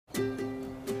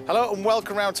Hello and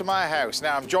welcome round to my house.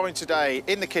 Now I'm joined today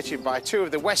in the kitchen by two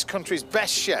of the West Country's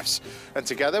best chefs, and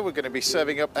together we're going to be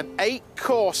serving up an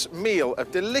 8-course meal of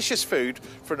delicious food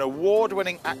for an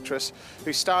award-winning actress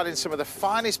who starred in some of the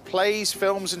finest plays,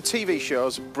 films and TV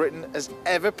shows Britain has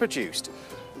ever produced.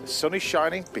 The sun is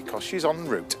shining because she's en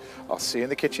route. I'll see you in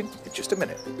the kitchen in just a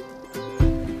minute.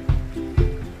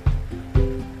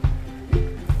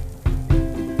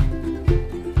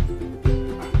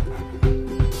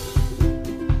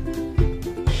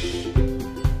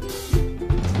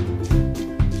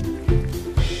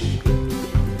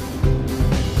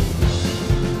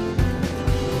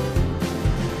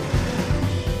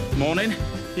 Morning.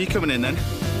 Are you coming in then?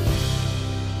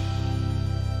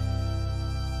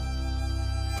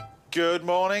 Good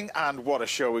morning, and what a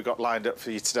show we've got lined up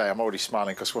for you today. I'm already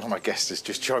smiling because one of my guests has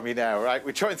just joined me now, right?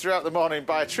 We're joined throughout the morning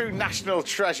by a true national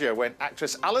treasure when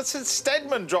actress Alison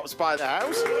Steadman drops by the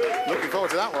house. Looking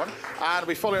forward to that one. And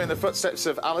we're following in the footsteps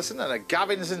of Alison and a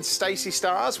Gavin and Stacey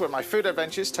stars, where my food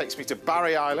adventures takes me to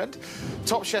Barry Island.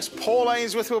 Top chefs Paul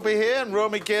Ainsworth will be here and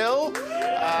Romy Gill.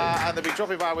 And they'll be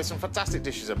dropping by with some fantastic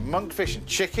dishes of monkfish and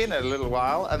chicken in a little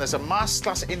while. And there's a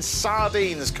masterclass in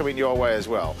sardines coming your way as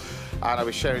well. And I'll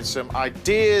be sharing some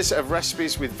ideas of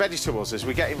recipes with vegetables as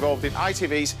we get involved in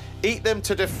ITV's Eat Them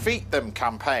to Defeat Them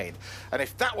campaign. And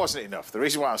if that wasn't enough, the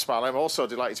reason why I'm smiling, I'm also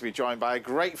delighted to be joined by a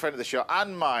great friend of the show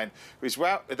and mine, who's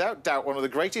without doubt one of the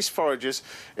greatest foragers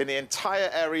in the entire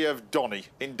area of Donny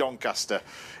in Doncaster.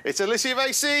 It's Alicia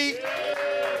Macy.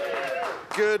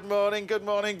 Good morning, good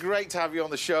morning. Great to have you on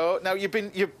the show. Now you've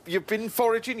been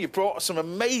foraging. You brought some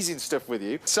amazing stuff with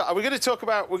you. So we're going to talk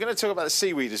about the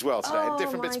seaweed as well today, and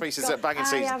different bits and pieces at banging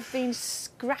season. I have been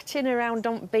scratching around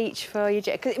on beach for you,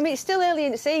 because I mean it's still early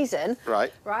in the season.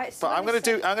 Right. Right. So but I'm going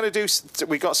to do.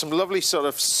 We got some lovely sort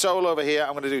of sole over here.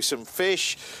 I'm going to do some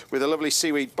fish with a lovely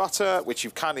seaweed butter, which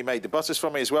you've kindly made the butters for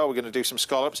me as well. We're going to do some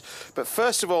scallops. But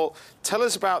first of all, tell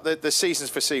us about the seasons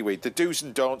for seaweed, the do's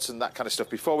and don'ts and that kind of stuff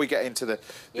before we get into the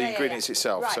ingredients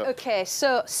itself. Right, OK,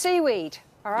 so seaweed,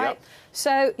 all right? Yep.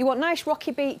 So you want nice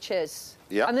rocky beaches.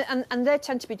 Yeah. And they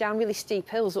tend to be down really steep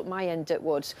hills up my end at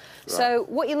Woods. Right. So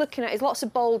what you're looking at is lots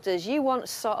of boulders. You want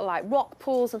sort of like rock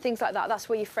pools and things like that. That's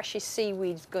where your freshest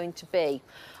seaweed's going to be.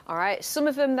 All right, some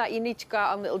of them that you need to go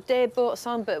out on little day boats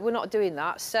on, but we're not doing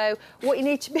that. So what you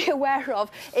need to be aware of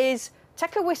is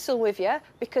take a whistle with you,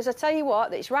 because I tell you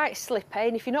what, it's right slippy,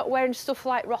 and if you're not wearing stuff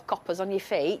like rock hoppers on your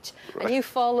feet and you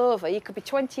fall over, you could be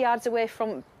 20 yards away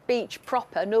from beach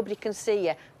proper, nobody can see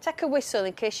you. Take a whistle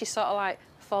in case you sort of like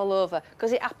fall over,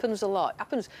 because it happens a lot.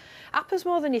 Happens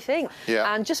more than you think.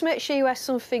 Yeah. And just make sure you wear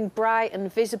something bright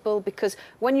and visible, because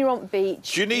when you're on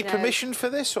beach... Do you need permission for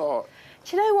this, or...?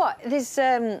 Do you know what? There's,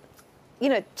 you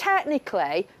know,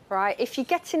 technically, right, if you're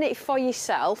getting it for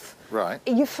yourself,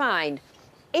 you're fine.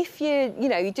 If you're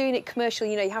doing it commercial,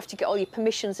 you have to get all your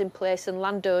permissions in place and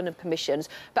landowner permissions.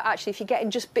 But actually, if you're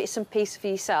getting just bits and pieces for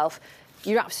yourself,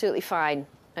 you're absolutely fine.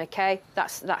 OK,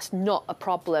 that's not a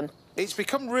problem. It's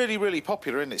become really, really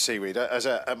popular, isn't it, seaweed?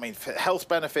 I mean, for health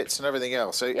benefits and everything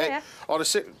else. So, yeah.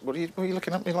 Honestly, what are you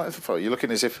looking at me like for? You're looking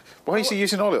as if... Why is he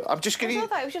using oil? I'm just going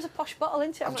to... It was just a posh bottle,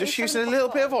 isn't it? I'm just using a little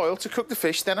bit of oil to cook the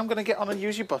fish, then I'm going to get on and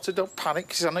use your butter. Don't panic,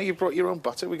 because I know you brought your own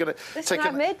butter. We're going to Listen,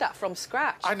 I made that from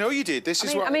scratch. I know you did.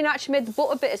 I mean, I actually made the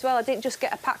butter bit as well. I didn't just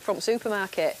get a pack from the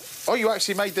supermarket. Oh, you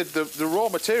actually made the raw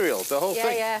material, the whole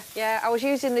thing? Yeah. I was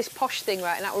using this posh thing,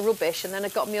 right, and that was rubbish, and then I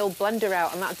got my old blender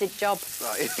out, and that did job.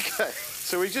 Right, OK.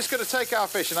 So we're just going to take our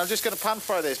fish, and I'm just going to pan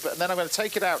fry this, but then I'm going to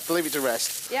take it out to leave it to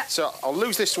rest. Yeah. So I'll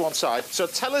lose this to one side. So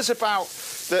tell us about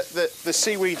the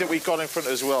seaweed that we've got in front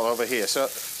as well over here. So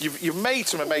you've made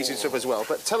some amazing stuff as well,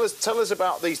 but tell us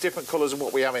about these different colours and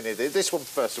what we have in here. This one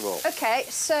first of all. OK,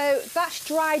 so that's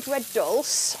dried red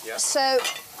dulse. Yeah. So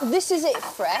this is it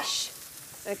fresh,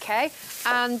 OK?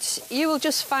 And you will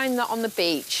just find that on the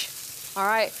beach, all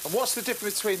right? And what's the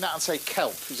difference between that and, say,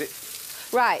 kelp? Is it...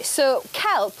 Right, so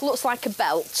kelp looks like a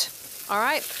belt, all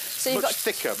right? So you've much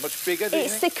thicker, much bigger, do you think?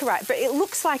 It's thicker, right, but it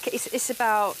looks like it's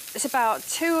about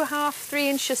 2.5, 3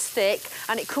 inches thick,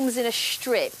 and it comes in a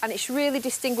strip, and it's really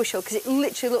distinguishable because it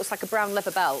literally looks like a brown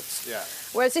leather belt. Yeah.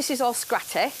 Whereas this is all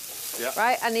scratty,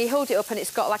 right? And you hold it up and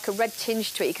it's got like a red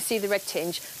tinge to it. You can see the red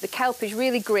tinge. The kelp is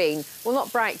really green. Well,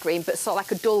 not bright green, but sort of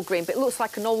like a dull green, but it looks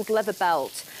like an old leather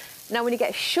belt. Now, when you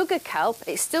get sugar kelp,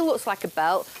 it still looks like a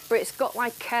belt, but it's got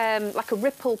like a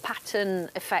ripple pattern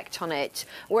effect on it.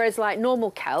 Whereas, like,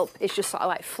 normal kelp is just sort of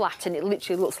like flat, and it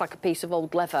literally looks like a piece of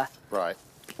old leather. Right.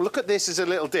 Look at this as a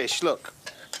little dish. Look,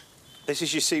 this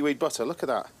is your seaweed butter. Look at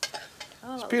that.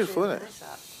 Oh, it's beautiful, really, isn't it?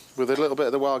 Nice, with a little bit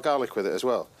of the wild garlic with it as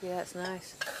well. Yeah, it's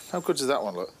nice. How good does that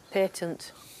one look?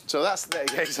 Patent. So that's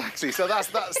exactly. So that's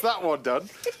that one done.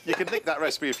 You can nick that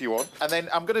recipe if you want. And then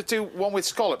I'm going to do one with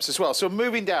scallops as well. So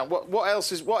moving down, what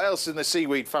else in the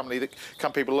seaweed family that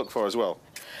can people look for as well?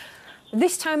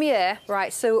 This time of year,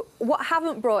 right, so what I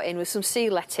haven't brought in was some sea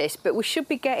lettuce, but we should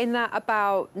be getting that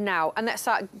about now, and that's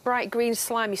that bright green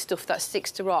slimy stuff that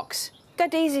sticks to rocks.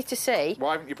 Dead easy to see.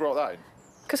 Why haven't you brought that in?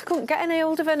 Because I couldn't get any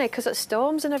hold of any, because of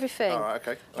storms and everything. All right,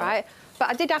 OK. Right, but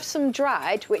I did have some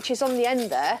dried, which is on the end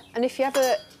there, and if you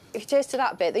tasted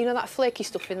that bit, you know that flaky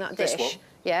stuff in that dish? This one?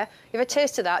 Yeah, if you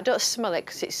tasted that, don't smell it,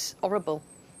 because it's horrible.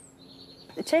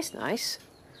 It tastes nice.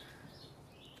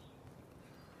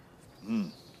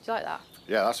 Mm. Do you like that?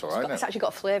 Yeah, that's all right. It's actually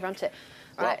got a flavour, hasn't it?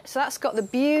 Right, so that's got the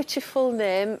beautiful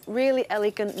name, really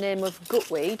elegant name of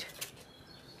gutweed.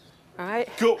 Right.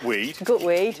 Gutweed?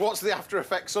 Gutweed. What's the after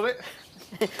effects on it?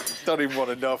 Don't even want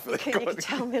to know. For Can you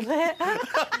tell me later?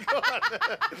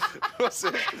 What's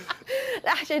it?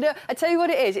 Actually, no, I tell you what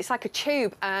it is. It's like a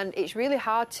tube, and it's really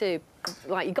hard to,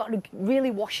 like, you've got to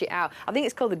really wash it out. I think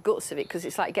it's called the guts of it because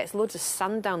it's like it gets loads of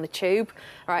sand down the tube.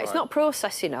 Right. It's not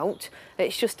processing out.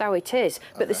 It's just how it is.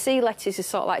 But the sea lettuce is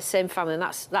sort of like the same family, and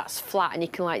that's flat, and you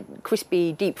can like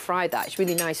crispy deep fry that. It's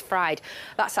really nice fried.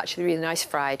 That's actually really nice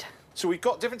fried. So we've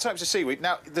got different types of seaweed.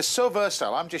 Now, they're so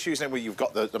versatile. I'm just using it where you've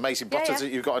got the amazing butters that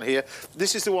you've got in here.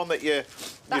 This is the one that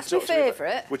That's my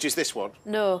favourite. Which is this one?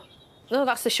 No,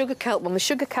 that's the sugar kelp one. The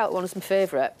sugar kelp one is my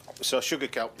favourite. So sugar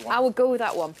kelp one. I would go with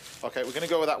that one. OK, we're going to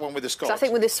go with that one with the scallops. I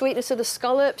think with the sweetness of the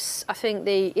scallops, I think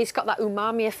it's got that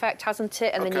umami effect, hasn't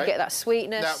it? And then you get that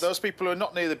sweetness. Now, those people who are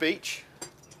not near the beach,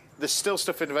 there's still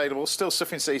stuff available, still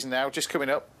stuff in season now, just coming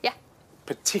up. Yeah.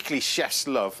 Particularly chefs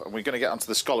love, and we're going to get onto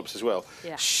the scallops as well.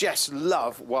 Yeah. Chefs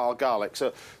love wild garlic.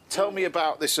 So tell me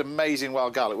about this amazing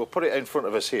wild garlic. We'll put it in front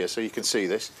of us here so you can see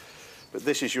this. But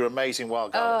this is your amazing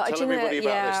wild garlic. Tell everybody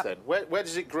about this then. Where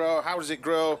does it grow? How does it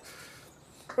grow?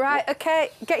 Right, OK,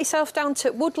 get yourself down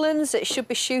to woodlands. It should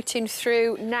be shooting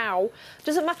through now.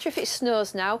 Doesn't matter if it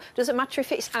snows now, doesn't matter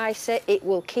if it's icy, it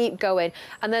will keep going.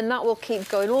 And then that will keep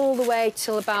going all the way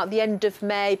till about the end of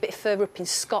May, a bit further up in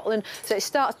Scotland. So it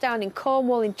starts down in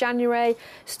Cornwall in January,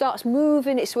 starts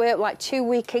moving its way up like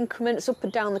 2-week increments up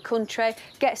and down the country,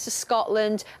 gets to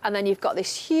Scotland, and then you've got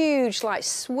this huge, like,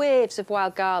 swathes of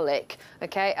wild garlic,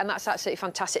 OK? And that's absolutely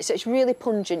fantastic. So it's really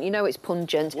pungent. You know it's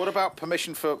pungent. What about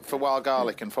permission for wild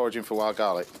garlic and foraging for wild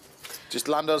garlic? Just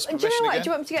landowner's permission again? Do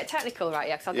you want me to get technical? Right,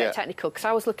 yeah, because I'll get technical. Because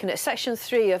I was looking at Section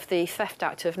 3 of the Theft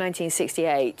Act of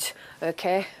 1968,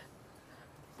 OK?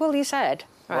 Well, you said,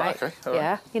 right? Okay, all right.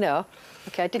 Yeah, you know.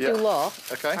 OK, I did do law.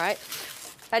 OK. Right?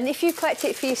 And if you collect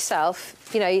it for yourself,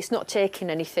 you know, it's not taking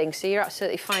anything, so you're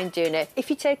absolutely fine doing it. If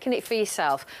you're taking it for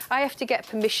yourself, I have to get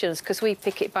permissions because we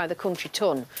pick it by the country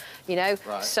ton, you know?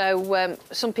 Right. So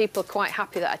some people are quite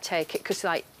happy that I take it because,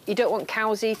 like, you don't want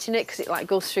cows eating it because it, like,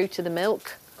 goes through to the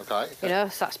milk. OK. You know,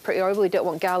 so that's pretty horrible. You don't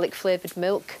want garlic-flavoured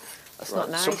milk. That's not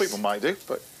nice. Some people might do,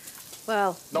 but...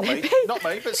 Well, not me, not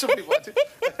me, but some people might do.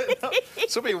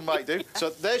 Some people might do. So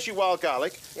there's your wild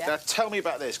garlic. Yeah. Now tell me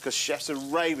about this, because chefs are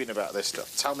raving about this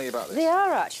stuff. Tell me about this. They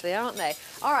are actually, aren't they?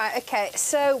 All right, OK,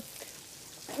 so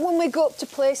when we go up to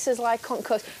places like on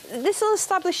coast, this will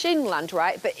establish inland,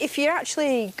 right? But if you're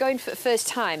actually going for the first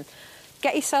time,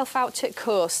 get yourself out to the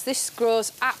coast. This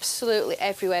grows absolutely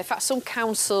everywhere. In fact, some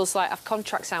councils have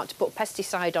contracts out to put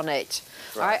pesticide on it.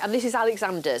 Right. And this is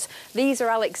Alexander's. These are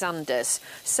Alexander's.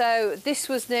 So this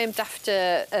was named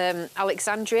after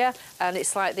Alexandria, and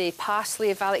it's like the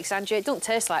parsley of Alexandria. It doesn't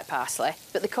taste like parsley,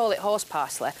 but they call it horse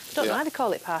parsley. I don't know why they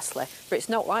call it parsley, but it's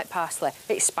not like parsley.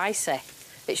 It's spicy.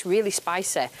 It's really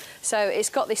spicy. So it's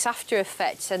got this after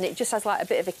effect, and it just has like a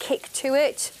bit of a kick to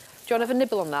it. Do you want to have a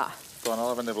nibble on that? Go on, I'll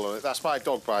have a nibble of it. That's my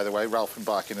dog, by the way, Ralph and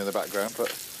barking in the background. But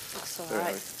that's all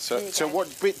right. So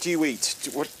what bit do you eat?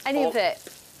 Any of it.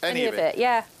 Any of it,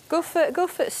 yeah. Go for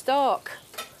the stalk.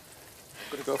 I'm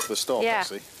going to go for the stalk,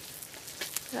 actually.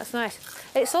 That's nice.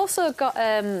 It's also got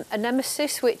a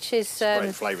nemesis, which is...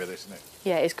 great flavour, this, isn't it?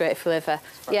 Yeah, it's great flavour.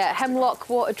 Yeah, hemlock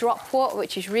water dropwort,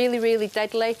 which is really, really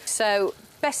deadly. So,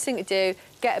 best thing to do,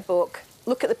 get a book,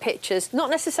 look at the pictures.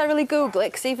 Not necessarily Google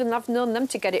it, because even I've known them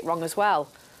to get it wrong as well.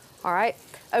 All right?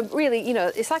 Really, you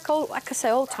know, it's like I say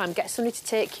all the time, get somebody to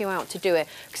take you out to do it,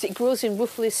 because it grows in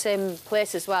roughly the same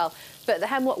place as well. But the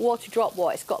hemlock water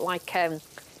dropwort, it's got like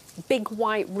big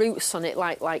white roots on it,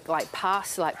 like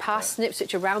parsnips,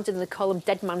 which are rounded, and they call them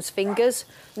dead man's fingers.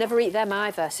 Never eat them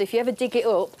either. So if you ever dig it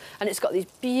up and it's got these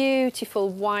beautiful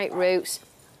white roots,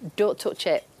 don't touch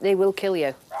it. They will kill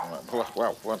you.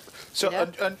 Well. So,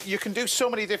 and you can do so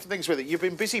many different things with it. You've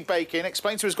been busy baking.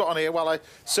 Explain to us what's got on here while I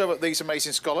serve up these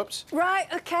amazing scallops. Right,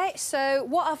 OK, so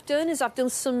what I've done is I've done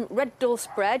some red dulse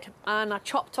bread and I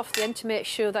chopped off the end to make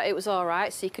sure that it was all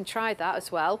right, so you can try that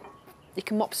as well. You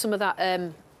can mop some of that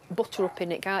butter up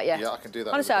in it, can't you? Yeah, I can do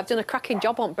that. Honestly, I've done a cracking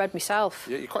job on bread myself.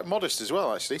 Yeah, you're quite modest as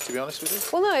well, actually, to be honest with you.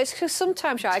 Well, no, it's because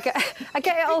sometimes, right, I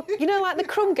get it all... You know, like the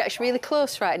crumb gets really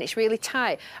close, right, and it's really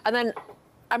tight. And then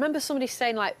I remember somebody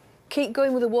saying, like, keep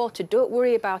going with the water, don't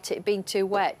worry about it being too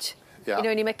wet. Yeah. You know,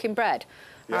 when you're making bread.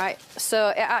 Yeah. Right, so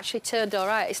it actually turned all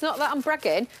right. It's not that I'm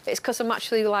bragging, it's because I'm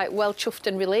actually, like, well chuffed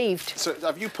and relieved. So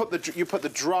have you put the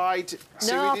dried seaweed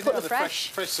no, in I put it, the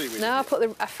fresh seaweed No, I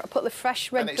put the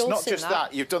fresh red dulse in. And it's not just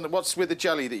that. You've done what's with the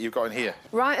jelly that you've got in here?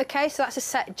 Right, OK, so that's a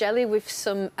set jelly with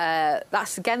some...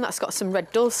 that's got some red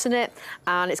dulse in it,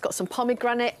 and it's got some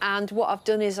pomegranate, and what I've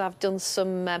done is I've done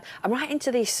some... I'm right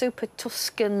into these super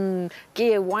Tuscan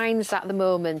gear wines at the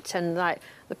moment, and, like...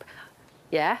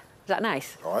 Yeah? Is that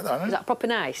nice? All right, then. Is that proper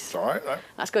nice? It's all right, then.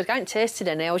 That's good. I haven't tasted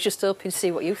any. I was just hoping to see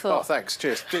what you thought. Oh, thanks.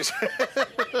 Cheers.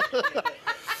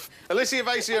 Alicia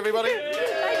Vasey, everybody.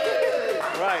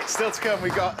 Right, still to come,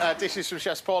 we've got dishes from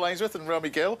chefs Paul Ainsworth and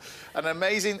Romy Gill. An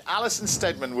amazing Alison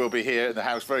Steadman will be here in the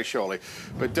house very shortly.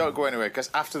 But don't go anywhere, because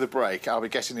after the break, I'll be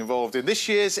getting involved in this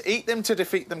year's Eat Them to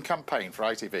Defeat Them campaign for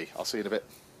ITV. I'll see you in a bit.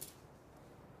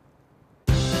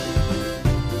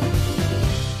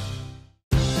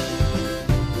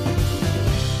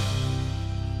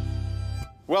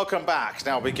 Welcome back.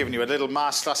 Now I'll be giving you a little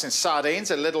masterclass in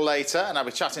sardines a little later, and I'll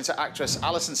be chatting to actress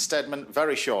Alison Steadman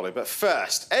very shortly. But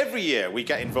first, every year we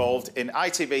get involved in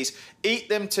ITV's Eat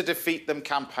Them to Defeat Them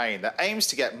campaign that aims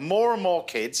to get more and more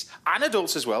kids, and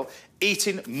adults as well,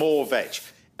 eating more veg.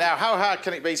 Now, how hard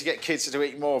can it be to get kids to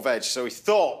eat more veg? So we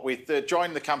thought we'd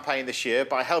join the campaign this year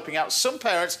by helping out some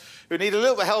parents who need a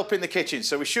little bit of help in the kitchen.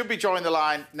 So we should be joined the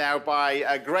line now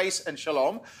by Grace and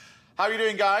Shalom. How are you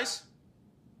doing, guys?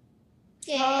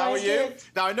 Yeah, how are you? Good.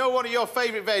 Now, I know one of your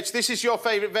favourite veg. This is your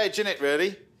favourite veg, isn't it,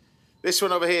 really? This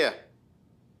one over here.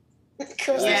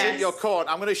 Cool. This is your corn.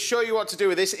 I'm going to show you what to do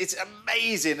with this. It's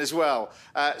amazing as well.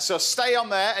 So stay on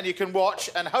there and you can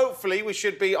watch. And hopefully we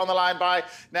should be on the line by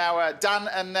now. Dan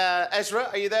and Ezra.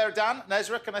 Are you there, Dan and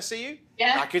Ezra? Can I see you?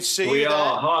 Yeah. I can see we you there.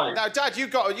 are. Hi. Now, Dad,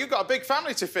 you've got a big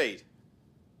family to feed.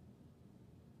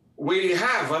 We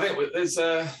have. I think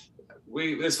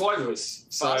there's 5 of us.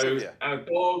 So and a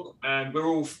dog, and we're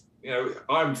all,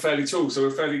 I'm fairly tall, so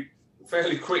we're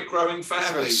fairly quick growing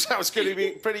family. Sounds going to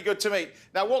be pretty good to me.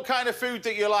 Now, what kind of food do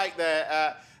you like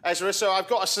there, Ezra? So I've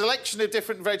got a selection of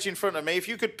different veg in front of me. If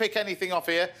you could pick anything off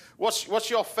here, what's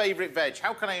your favourite veg?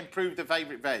 How can I improve the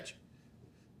favourite veg?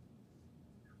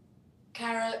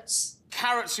 Carrots.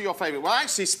 Carrots are your favourite. Well,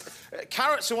 actually,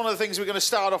 carrots are one of the things we're going to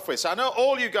start off with. So I know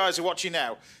all you guys are watching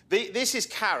now. This is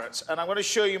carrots, and I'm going to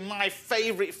show you my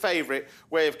favourite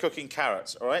way of cooking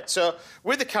carrots, all right? So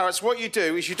with the carrots, what you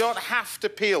do is you don't have to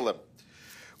peel them.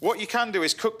 What you can do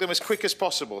is cook them as quick as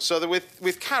possible. So that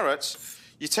with carrots,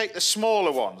 you take the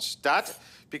smaller ones, Dad,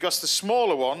 because the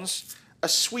smaller ones are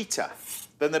sweeter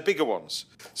than the bigger ones.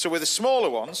 So with the smaller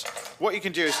ones, what you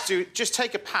can do is just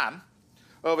take a pan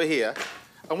over here,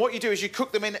 and what you do is you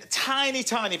cook them in a tiny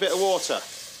bit of water.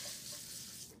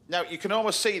 Now, you can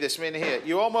almost see this in here.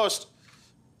 You almost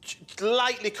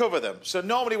lightly cover them. So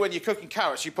normally when you're cooking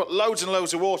carrots, you put loads and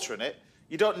loads of water in it.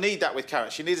 You don't need that with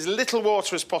carrots. You need as little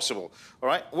water as possible, all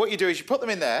right? What you do is you put them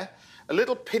in there, a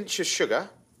little pinch of sugar,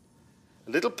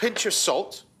 a little pinch of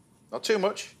salt, not too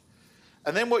much,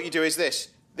 and then what you do is this.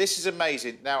 This is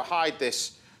amazing. Now, hide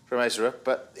this from Ezra,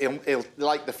 but he'll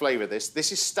like the flavour of this.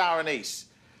 This is star anise.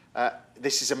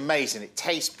 This is amazing. It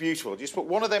tastes beautiful. Just put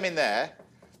one of them in there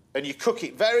and you cook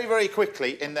it very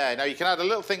quickly in there. Now, you can add a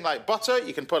little thing like butter.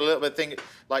 You can put a little bit of thing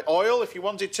like oil if you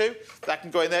wanted to. That can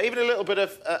go in there. Even a little bit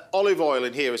of olive oil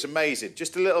in here is amazing.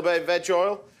 Just a little bit of veg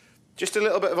oil. Just a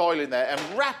little bit of oil in there. And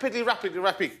rapidly,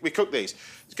 we cook these.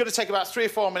 It's going to take about 3 or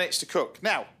 4 minutes to cook.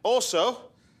 Now,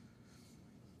 also,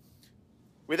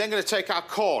 we're then going to take our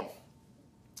corn.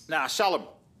 Now, Shalom,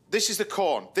 this is the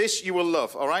corn. This you will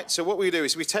love, all right? So what we do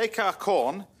is we take our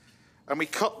corn and we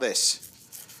cut this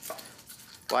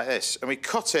like this. And we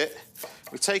cut it,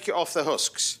 we take it off the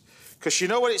husks. Because you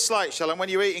know what it's like, Shalom, when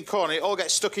you're eating corn, it all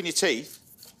gets stuck in your teeth.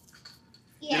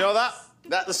 Yes. You know that?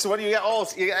 That's when you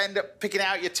end up picking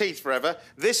out your teeth forever.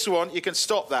 This one, you can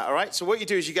stop that, all right? So what you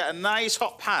do is you get a nice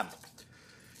hot pan.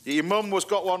 Your mum was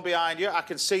got one behind you. I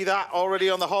can see that already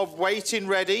on the hob, waiting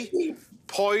ready.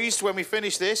 Poised when we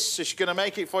finish this, so she's going to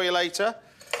make it for you later.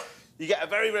 You get a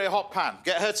very hot pan.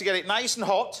 Get her to get it nice and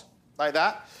hot, like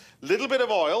that. Little bit of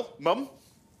oil, Mum.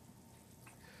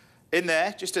 in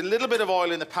there, just a little bit of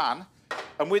oil in the pan.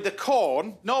 And with the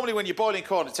corn, normally when you're boiling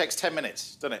corn, it takes 10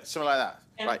 minutes, doesn't it? Something like that.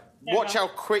 Yeah. Right, watch how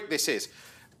quick this is.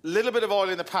 A little bit of oil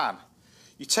in the pan.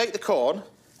 You take the corn,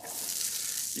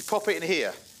 you pop it in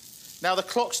here. Now the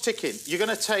clock's ticking. You're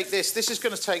going to take this. This is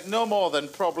going to take no more than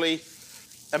probably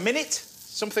a minute,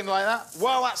 something like that.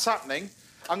 While that's happening,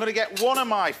 I'm going to get one of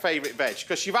my favourite veg,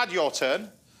 because you've had your turn.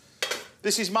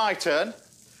 This is my turn.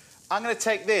 I'm going to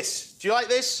take this. Do you like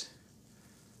this?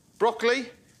 Broccoli?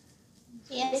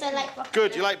 Yes, I like broccoli.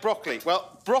 Good, you like broccoli.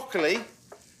 Well, broccoli,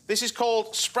 this is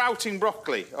called sprouting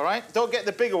broccoli, all right? Don't get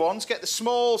the bigger ones, get the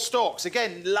small stalks.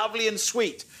 Again, lovely and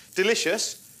sweet,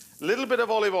 delicious. A little bit of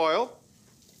olive oil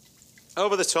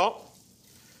over the top.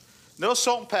 No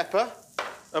salt and pepper.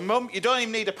 And Mum, you don't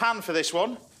even need a pan for this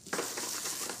one.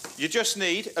 You just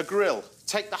need a grill.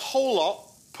 Take the whole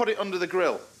lot, put it under the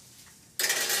grill.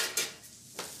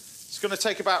 It's going to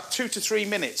take about 2 to 3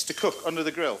 minutes to cook under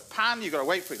the grill. Pan, you've got to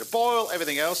wait for it to boil,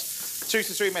 everything else, 2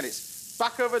 to 3 minutes.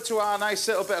 Back over to our nice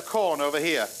little bit of corn over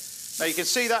here. Now you can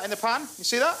see that in the pan, you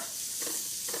see that?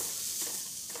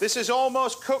 This is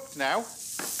almost cooked now,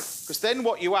 because then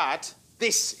what you add,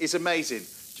 this is amazing.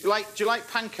 Do you like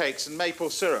pancakes and maple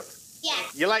syrup? Yeah.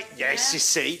 You like, yes, you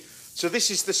see. So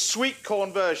this is the sweet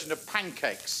corn version of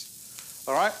pancakes,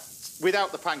 all right,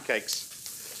 without the pancakes.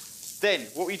 Then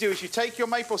what we do is you take your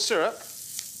maple syrup,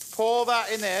 pour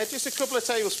that in there, just a couple of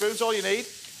tablespoons, all you need.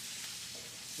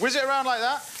 Whiz it around like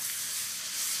that.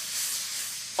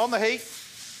 On the heat.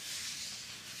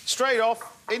 Straight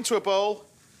off, into a bowl.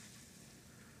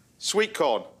 Sweet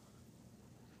corn.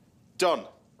 Done.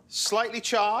 Slightly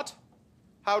charred.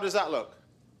 How does that look?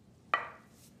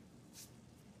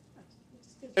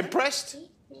 Impressed?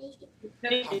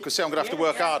 I'm going to say I'm going to have to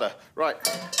work harder. Right.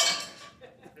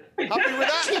 Happy with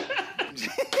that?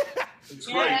 It's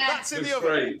great. That's in the oven.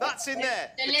 Great. That's in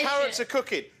there. Delicious. The carrots are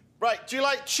cooking. Right, do you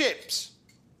like chips?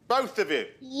 Both of you?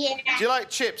 Yeah. Do you like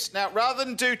chips? Now, rather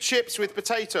than do chips with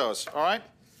potatoes, all right?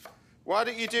 Why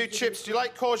don't you do chips? Do you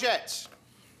like courgettes?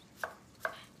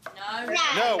 No.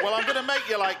 No, well, I'm going to make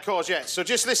you like courgettes, so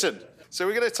just listen. So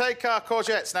we're going to take our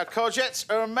courgettes. Now, courgettes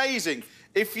are amazing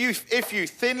if you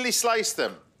thinly slice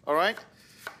them, all right?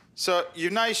 So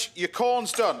your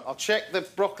corn's done. I'll check the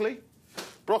broccoli.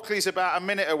 Broccoli's about a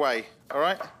minute away, all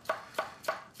right?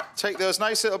 Take those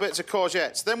nice little bits of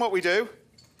courgettes. Then what we do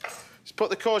is put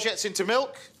the courgettes into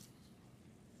milk.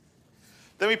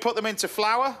 Then we put them into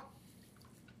flour.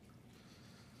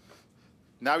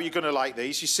 Now you're going to like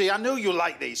these. You see, I know you'll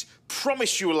like these.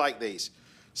 Promise you'll like these.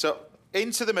 So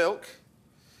into the milk,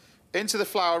 into the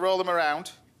flour, roll them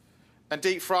around, and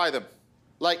deep fry them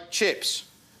like chips.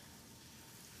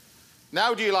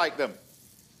 Now do you like them?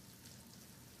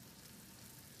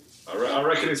 I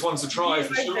reckon it's one to try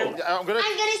for sure. I'm gonna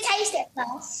taste it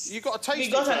first. You've got to taste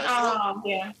We got it an first. arm,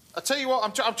 yeah. I tell you what,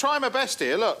 I'm trying my best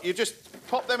here. Look, you just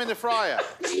pop them in the fryer.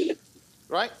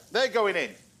 Right? They're going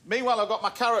in. Meanwhile, I've got my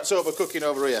carrots cooking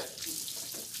over here.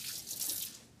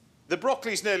 The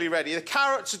broccoli's nearly ready. The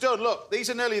carrots are done. Look, these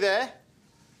are nearly there.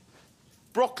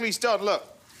 Broccoli's done, look.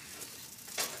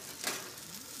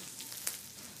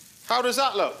 How does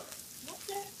that look?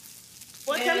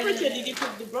 What temperature did you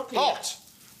put the broccoli at? Hot.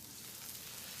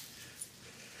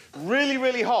 Really,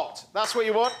 really hot. That's what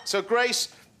you want. So,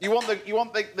 Grace, you want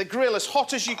the grill as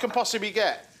hot as you can possibly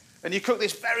get. And you cook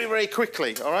this very, very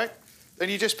quickly, all right? Then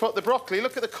you just put the broccoli.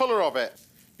 Look at the colour of it.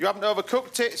 You haven't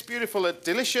overcooked it. It's beautiful and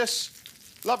delicious.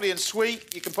 Lovely and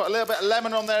sweet. You can put a little bit of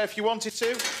lemon on there if you wanted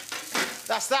to.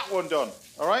 That's that one done,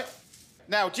 all right?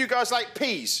 Now, do you guys like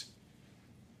peas?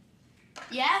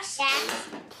 Yes. Yes.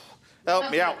 Help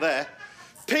me out there.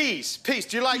 Peas.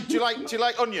 Do you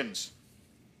like onions?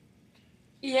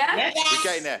 Yeah. Yes. We're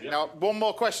getting there. Now, one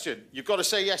more question. You've got to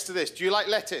say yes to this. Do you like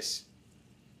lettuce?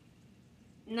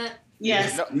 No.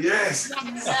 Yes. No. Yes.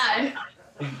 No.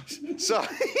 So,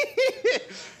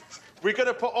 we're going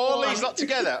to put all these lot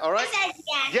together, all right?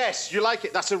 Yes, you like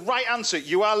it. That's the right answer.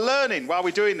 You are learning while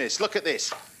we're doing this. Look at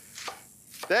this.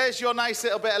 There's your nice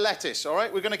little bit of lettuce, all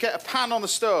right? We're going to get a pan on the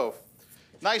stove.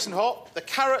 Nice and hot. The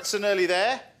carrots are nearly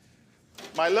there.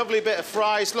 My lovely bit of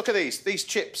fries. Look at these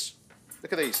chips.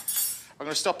 Look at these. I'm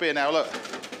going to stop here now, look.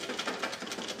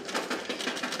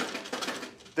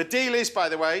 The deal is, by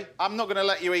the way, I'm not going to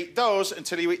let you eat those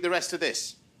until you eat the rest of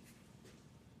this.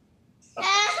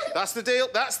 That's the deal.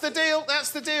 That's the deal.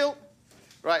 That's the deal.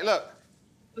 Right, look.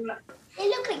 They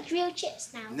look like grilled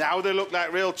chips now. Now they look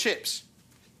like real chips.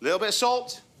 A little bit of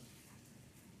salt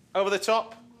over the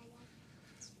top.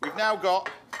 We've now got...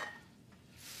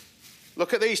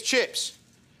 Look at these chips.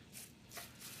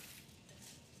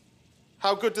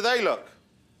 How good do they look?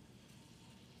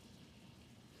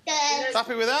 Good.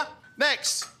 Happy with that?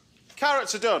 Next,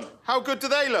 carrots are done. How good do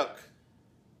they look?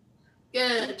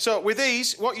 Good. So with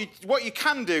these, what you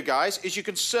can do, guys, is you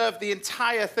can serve the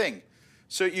entire thing.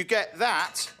 So you get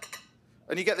that,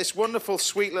 and you get this wonderful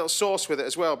sweet little sauce with it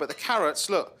as well. But the carrots,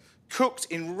 look, cooked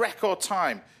in record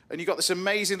time. And you've got this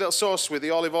amazing little sauce with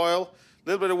the olive oil, a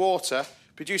little bit of water,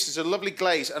 produces a lovely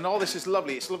glaze. And all this is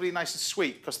lovely. It's lovely, nice and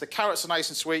sweet, because the carrots are nice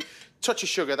and sweet. Touch of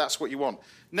sugar, that's what you want.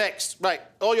 Next, right,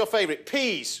 all your favourite,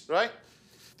 peas, right?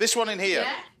 This one in here.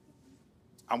 Yeah.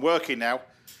 I'm working now.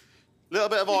 Little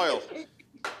bit of oil.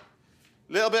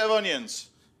 Little bit of onions.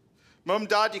 Mum,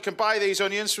 Dad, you can buy these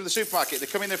onions from the supermarket. They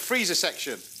come in the freezer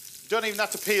section. You don't even have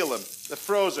to peel them. They're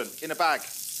frozen in a bag.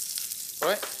 All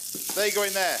right? They go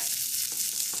in there.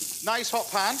 Nice hot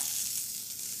pan.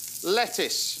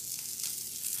 Lettuce.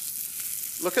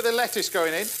 Look at the lettuce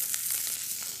going in.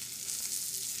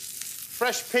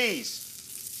 Fresh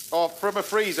peas, or from a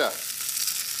freezer.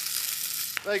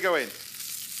 They go in.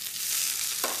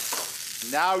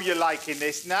 Now you're liking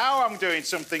this. Now I'm doing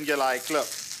something you like. Look.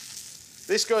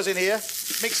 This goes in here.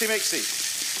 Mixy, mixy.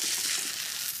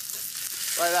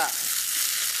 Like that.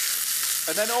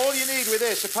 And then all you need with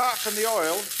this, apart from the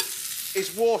oil,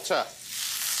 is water.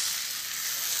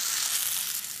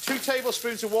 2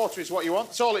 tablespoons of water is what you want.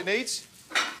 That's all it needs.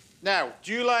 Now,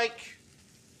 do you like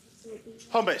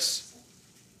hummus?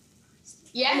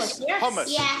 Yes. Hummus.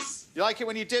 Yes. You like it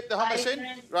when you dip the hummus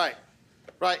in? Right.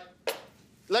 Right.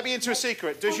 Let me into a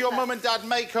secret. Does your mum and dad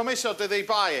make hummus or do they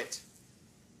buy it?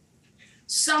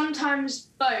 Sometimes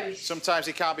both. Sometimes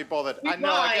he can't be bothered. I know,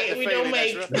 buy I get it, the we feeling, don't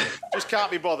make. Ezra. Just can't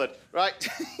be bothered, right?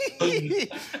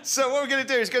 So what we're going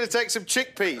to do is going to take some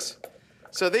chickpeas.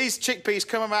 So these chickpeas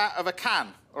come out of a can,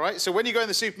 all right? So when you go in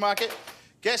the supermarket,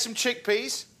 get some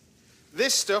chickpeas.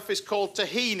 This stuff is called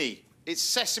tahini. It's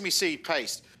sesame seed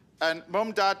paste. And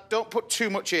Mum, Dad, don't put too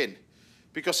much in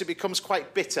because it becomes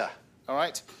quite bitter, all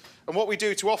right? And what we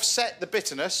do to offset the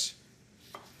bitterness,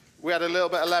 we add a little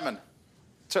bit of lemon.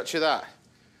 Touch of that.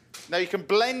 Now you can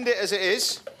blend it as it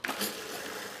is,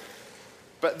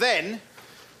 but then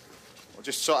we'll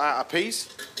just sort out our peas.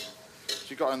 What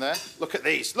you got in there? Look at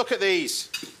these. Look at these.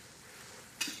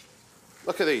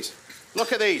 Look at these.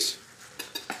 Look at these.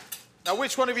 Now,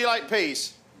 which one of you like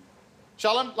peas?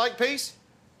 Shalom, like peas?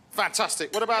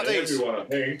 Fantastic. What about these? Everyone, I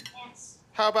think. Yes.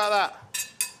 How about that?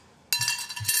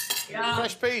 Yeah.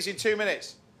 Fresh peas in 2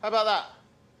 minutes. How about that?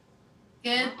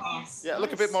 Good. Yes. Yeah,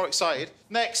 look a bit more excited.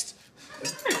 Next.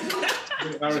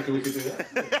 I reckon we could do that.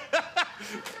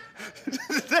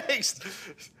 Next.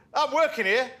 I'm working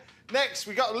here. Next,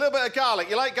 we got a little bit of garlic.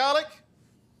 You like garlic?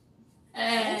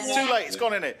 It's too late. It's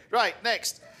gone in it. Right,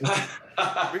 next.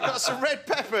 We've got some red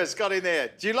peppers got in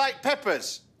there. Do you like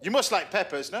peppers? You must like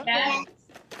peppers, no? Yeah.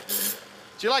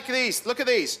 Do you like these? Look at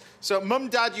these. So, Mum,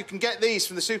 Dad, you can get these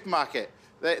from the supermarket.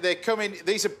 They come in,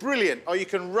 these are brilliant. Or you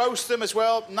can roast them as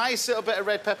well. Nice little bit of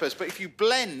red peppers. But if you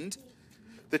blend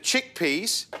the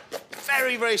chickpeas,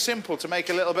 very, very simple to make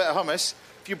a little bit of hummus.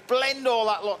 If you blend all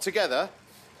that lot together,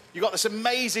 you've got this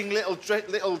amazing little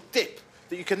dip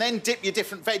that you can then dip your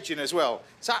different veg in as well.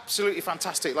 It's absolutely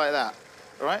fantastic like that,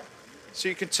 all right? So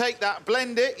you can take that,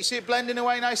 blend it. You see it blending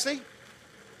away nicely?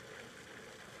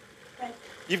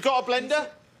 You've got a blender?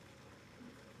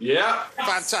 Yeah.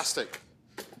 Fantastic.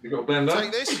 You got a blender?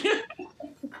 Take this.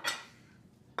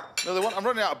 Another one. I'm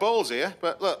running out of bowls here,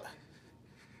 but look.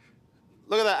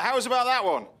 Look at that. How's about that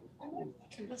one?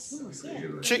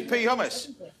 Chickpea hummus.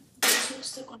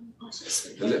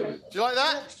 A little bit. Do you like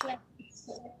that?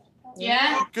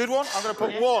 Yeah. Good one. I'm going to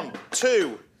put 1,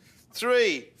 2,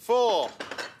 3, 4,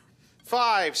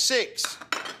 5, 6.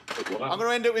 I'm going to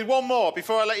end up with one more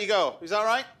before I let you go. Is that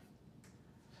right?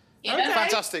 Yeah. Okay.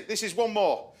 Fantastic. This is one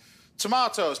more.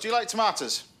 Tomatoes. Do you like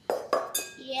tomatoes?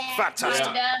 Yeah.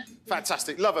 Fantastic. Yeah.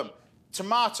 Fantastic. Love them.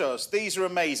 Tomatoes. These are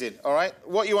amazing. All right.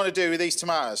 What you want to do with these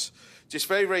tomatoes, just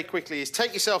very, very quickly, is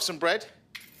take yourself some bread,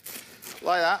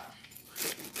 like that.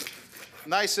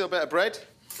 Nice little bit of bread.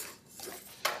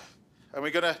 And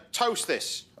we're going to toast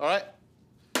this, all right?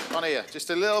 On here, just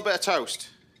a little bit of toast.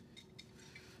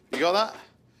 You got that?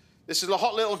 This is a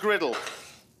hot little griddle.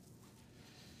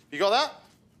 You got that?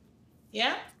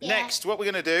 Yeah? Next, what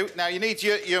we're going to do, now you need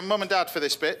your mum and dad for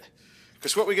this bit,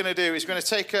 because what we're going to do is we're going to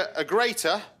take a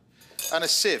grater and a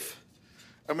sieve,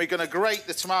 and we're going to grate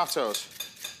the tomatoes.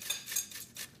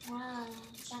 Wow,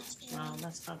 that's good. Wow,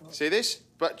 that's hard. See this?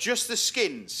 But just the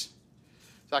skins.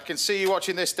 So I can see you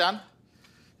watching this, Dan.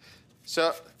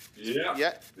 So, Yeah.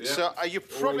 yeah. So are you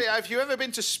probably, have you ever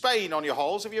been to Spain on your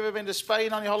holidays? Have you ever been to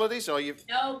Spain on your holidays? Or you've...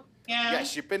 No. Yeah.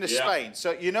 Yes, you've been to Yeah. Spain.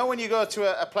 So you know when you go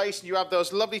to a place and you have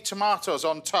those lovely tomatoes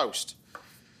on toast,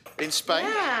 in Spain.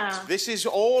 Yeah. This is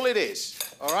all it is,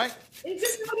 all right? Is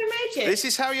this how you make it? This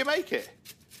is how you make it.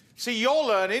 See, you're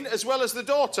learning as well as the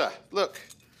daughter. Look.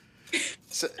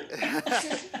 So,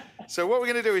 so what we're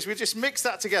going to do is we just mix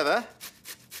that together,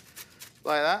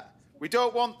 like that. We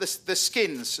don't want the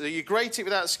skins, so you grate it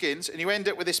without skins, and you end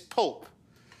up with this pulp,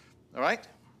 all right?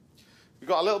 We've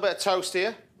got a little bit of toast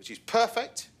here, which is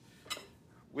perfect.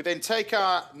 We then take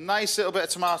our nice little bit of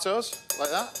tomatoes,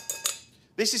 like that.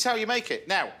 This is how you make it.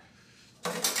 Now,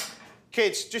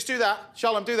 kids, just do that.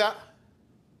 Shalom, do that.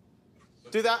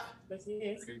 Do that.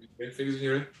 Fingers in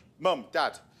your ear. Mum,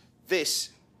 Dad, this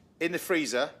in the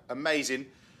freezer, amazing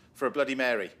for a Bloody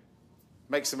Mary.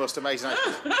 Makes the most amazing ice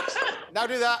cream. Now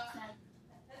do that.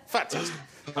 Fantastic.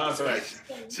 Perfect.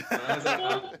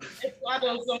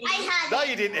 No,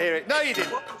 you didn't hear it. No, you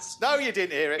didn't. No, you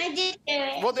didn't hear it. I did hear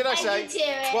it. What did I say? did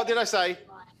hear it. What did I say?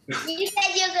 You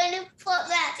said you're going to put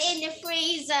that in the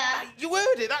freezer. You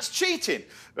heard it. That's cheating.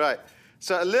 Right.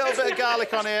 So a little bit of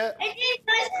garlic on here.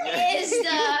 It is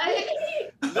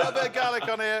though. A little bit of garlic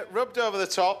on here, rubbed over the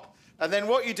top. And then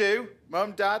what you do,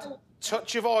 Mum, Dad,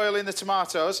 touch of oil in the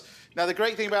tomatoes. Now, the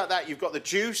great thing about that, you've got the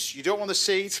juice, you don't want the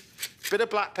seeds, bit of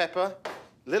black pepper,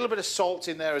 a little bit of salt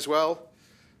in there as well.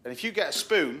 And if you get a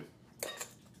spoon,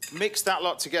 mix that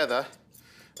lot together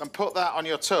and put that on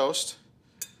your toast.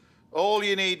 All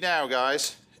you need now,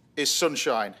 guys, is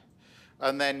sunshine.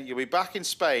 And then you'll be back in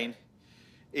Spain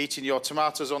eating your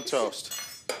tomatoes on toast.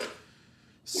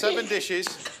 7 dishes,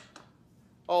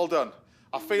 all done.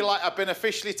 I feel like I've been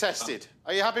officially tested.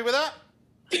 Are you happy with that?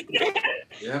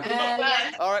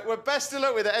 Yeah. All right, well, best of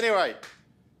luck with it anyway.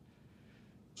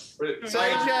 Brilliant.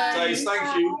 Take care. Days,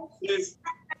 thank you. Cheers.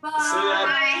 Bye. See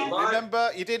ya. Bye.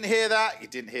 Remember, you didn't hear that. You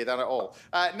didn't hear that at all.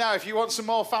 Now, if you want some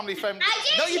more family-friendly... I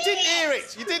did No, you didn't hear hear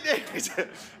it. You didn't hear it.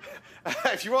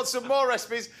 If you want some more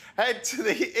recipes, head to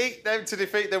the Eat Them to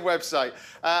Defeat Them website.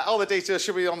 All the details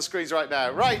should be on the screens right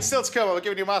now. Right, still to come, we're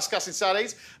giving you Masterclass in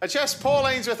Sardines. And chefs Paul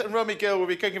Ainsworth and Romy Gill will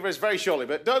be cooking for us very shortly.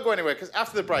 But don't go anywhere, because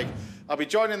after the break, I'll be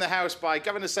joined in the house by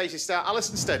Gavin and Stacey star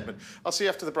Alison Steadman. I'll see you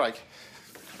after the break.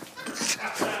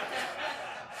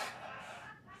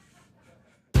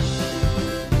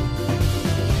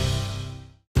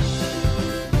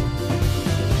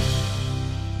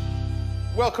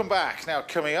 Welcome back. Now,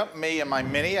 coming up, me and my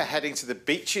Mini are heading to the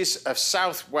beaches of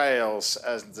South Wales,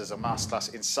 as there's a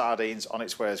masterclass in sardines on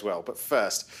its way as well. But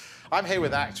first, I'm here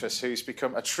with an actress who's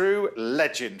become a true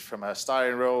legend from her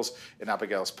starring roles in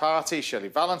Abigail's Party, Shirley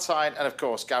Valentine, and of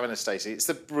course, Gavin and Stacey. It's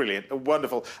the brilliant, the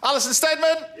wonderful Alison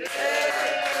Steadman!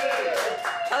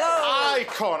 Hello!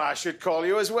 Icon, I should call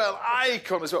you as well.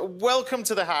 Icon as well. Welcome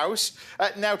to the house.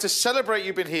 Now, to celebrate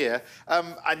you've been here,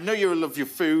 I know you love your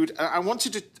food. I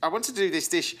wanted to do this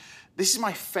dish. This is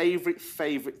my favourite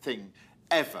thing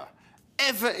ever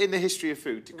in the history of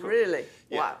food to cook. Really?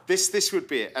 Yeah, Wow. This would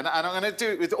be it. And I'm going to do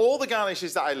it with all the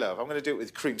garnishes that I love. I'm going to do it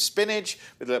with cream spinach,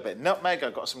 with a little bit of nutmeg.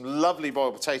 I've got some lovely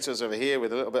boiled potatoes over here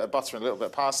with a little bit of butter and a little bit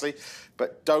of parsley.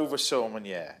 But Dover sole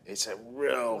meuniere, it's a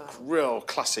real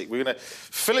classic. We're going to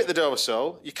fillet the Dover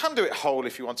sole. You can do it whole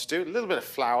if you want to do it. A little bit of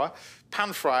flour.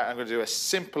 Pan fry it. I'm going to do a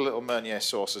simple little meuniere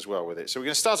sauce as well with it. So we're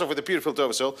going to start off with a beautiful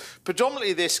Dover sole.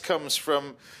 Predominantly this comes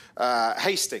from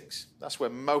Hastings. That's where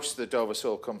most of the Dover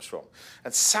sole comes from.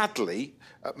 And sadly,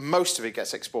 most of it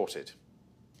gets exported.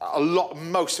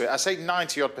 Most of it, I say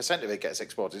 90-odd% of it gets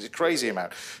exported. It's a crazy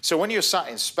amount. So when you're sat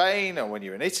in Spain or when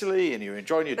you're in Italy and you're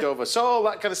enjoying your Dover sole,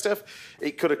 that kind of stuff,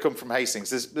 it could have come from Hastings.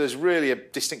 There's really a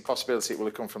distinct possibility it will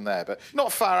have come from there. But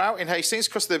not far out in Hastings,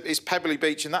 because it's pebbly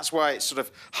beach, and that's why it sort of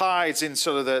hides in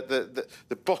sort of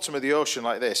the bottom of the ocean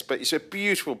like this. But it's a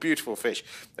beautiful, beautiful fish.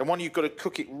 And one you've got to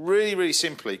cook it really, really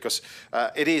simply, because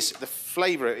the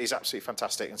flavour is absolutely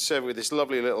fantastic, and serve it with this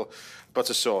lovely little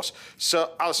butter sauce.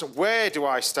 So, Alison, where do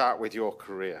I start with your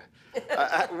career?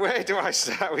 Where do I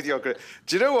start with your career?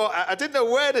 Do you know what? I didn't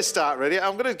know where to start, really.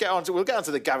 We'll get on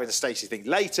to the Gavin and Stacey thing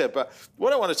later, but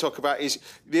what I want to talk about is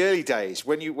the early days,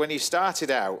 when you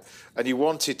started out and you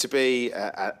wanted to be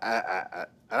an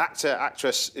actor,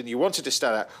 actress, and you wanted to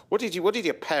start out. What did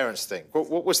your parents think?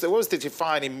 What was the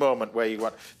defining moment where you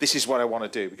went, this is what I want to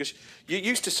do? Because you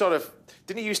used to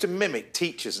didn't you used to mimic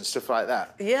teachers and stuff like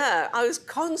that? Yeah, I was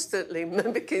constantly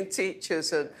mimicking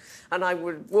teachers, and I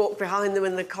would walk behind them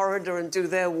in the corridor and do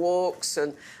their walks,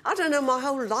 and I don't know, my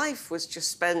whole life was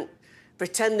just spent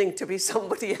pretending to be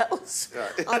somebody else.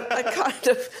 Right. I kind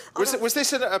of... Was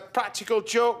this a practical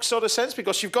joke sort of sense?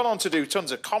 Because you've gone on to do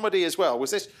tons of comedy as well.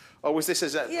 Was this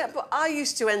as a... Yeah, but I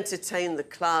used to entertain the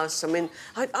class. I mean,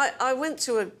 I went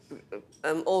to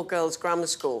an all-girls grammar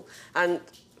school, and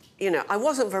you know, I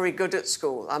wasn't very good at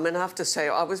school. I mean, I have to say,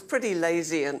 I was pretty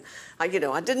lazy and, I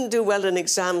didn't do well in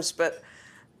exams, but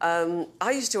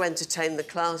I used to entertain the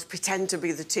class, pretend to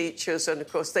be the teachers, and,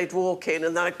 of course, they'd walk in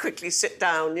and then I'd quickly sit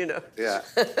down, you know. Yeah.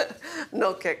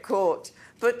 Not get caught.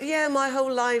 But, yeah, my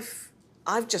whole life,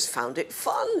 I've just found it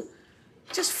fun.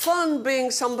 Just fun being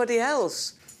somebody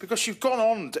else. Because you've gone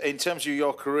on, in terms of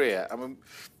your career, I mean,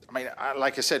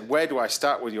 like I said, where do I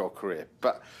start with your career?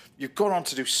 But you've gone on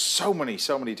to do so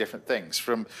many different things,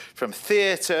 from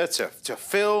theatre to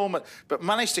film, but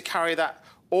managed to carry that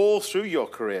all through your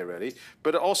career, really,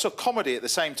 but also comedy at the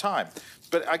same time.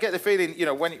 But I get the feeling, you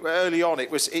know, when early on,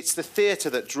 it's the theatre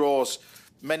that draws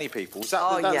many people. Was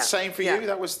that the same for you?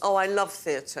 That was. Oh, I love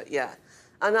theatre, yeah.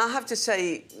 And I have to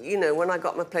say, you know, when I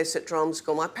got my place at drama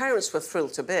school, my parents were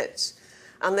thrilled to bits,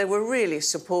 and they were really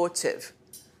supportive.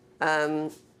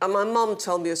 And my mum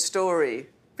told me a story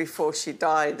before she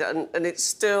died, and it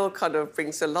still kind of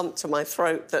brings a lump to my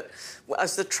throat, that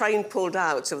as the train pulled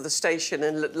out of the station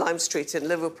in Lime Street in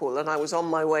Liverpool and I was on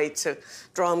my way to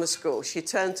drama school, she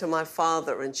turned to my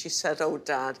father and she said, "Oh,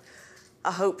 Dad,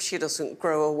 I hope she doesn't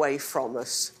grow away from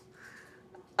us."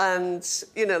 And,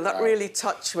 you know, that really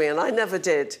touched me, and I never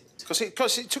did.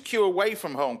 Because it took you away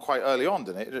from home quite early on,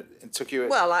 didn't it? It took you...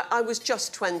 Well, I was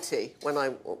just 20 when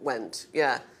I went,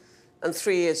 yeah. And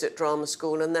 3 years at drama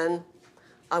school, and then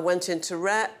I went into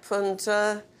rep, and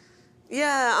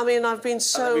yeah, I mean, I've been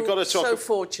so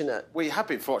fortunate. Well, you have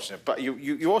been fortunate, but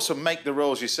you also make the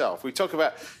roles yourself. We talk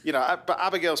about, you know, but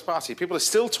Abigail's Party, people are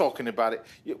still talking about it.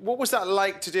 What was that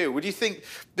like to do? Would you think,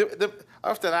 I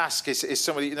often ask, is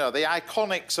somebody, you know, the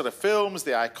iconic sort of films,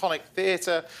 the iconic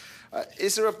theatre,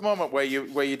 is there a moment where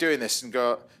you're doing this and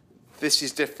go, this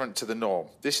is different to the norm.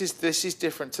 This is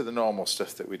different to the normal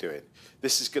stuff that we're doing.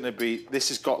 This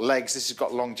has got legs. This has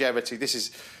got longevity.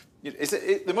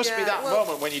 There must be that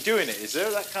moment when you're doing it. Is there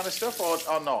that kind of stuff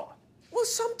or not? Well,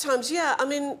 sometimes, yeah. I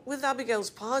mean, with Abigail's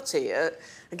Party,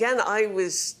 again, I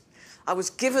was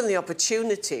given the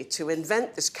opportunity to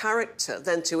invent this character,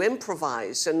 then to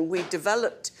improvise, and we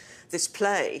developed this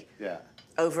play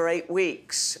over 8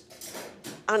 weeks,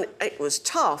 and it was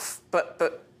tough, but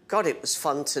God, it was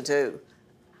fun to do.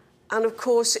 And, of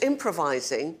course,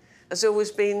 improvising has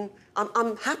always been...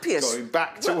 I'm happiest... Going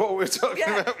back to what we were talking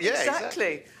about. Yeah,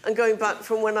 exactly. And going back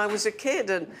from when I was a kid.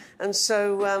 And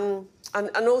so...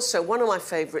 and also, one of my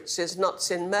favourites is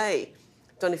Nuts in May.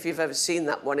 I don't know if you've ever seen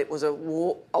that one. It was a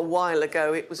while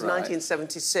ago. It was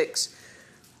 1976.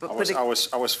 But I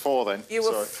was 4 then. You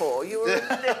were 4. You were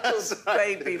a little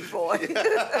baby boy.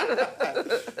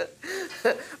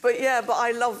 But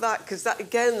I love that, because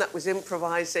that was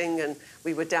improvising, and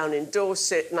we were down in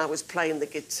Dorset and I was playing the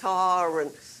guitar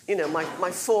and, you know,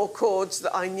 my 4 chords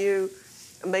that I knew,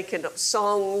 and making up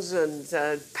songs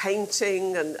and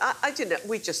painting, and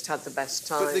we just had the best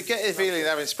time. But the get a feeling,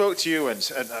 having spoke to you and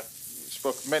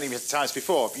spoke many times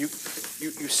before, you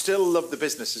still love the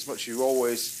business as much as you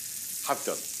always have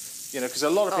done. You know, because a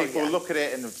lot of people look at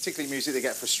it, and particularly music, they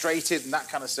get frustrated and that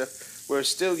kind of stuff, whereas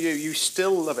still you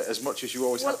still love it as much as you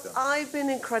always have done. Well, I've been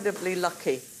incredibly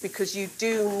lucky, because you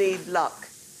do need luck.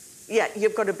 Yeah,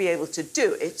 you've got to be able to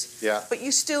do it, but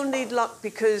you still need luck,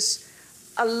 because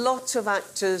a lot of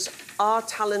actors are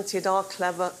talented, are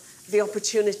clever. The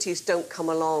opportunities don't come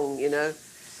along, you know.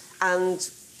 And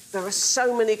there are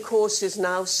so many courses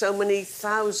now, so many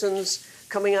thousands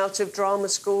coming out of drama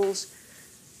schools.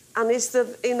 And is there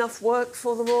enough work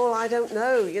for them all? I don't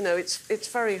know. You know, it's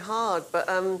very hard, but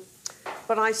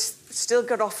I still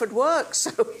get offered work,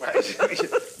 so...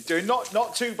 You're doing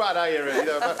not too bad, are you, really?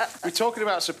 We're talking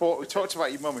about support. We talked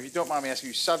about your mum. If you don't mind me asking,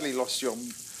 you sadly lost your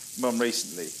mum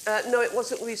recently. No, it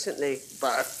wasn't recently.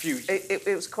 But a few...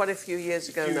 It was quite a few years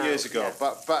ago now. A few years ago.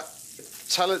 Yeah. But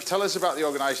tell us about the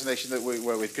organisation that we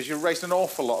were with, because you've raised an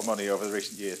awful lot of money over the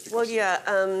recent years. Well, yeah,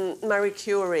 Marie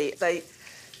Curie, they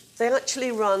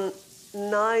actually run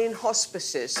 9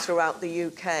 hospices throughout the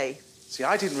UK. See,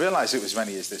 I didn't realise it was as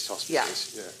many as this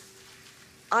hospice. Yeah.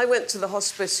 I went to the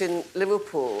hospice in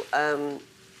Liverpool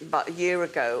about a year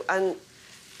ago, and,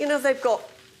 you know, they've got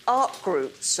art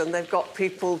groups and they've got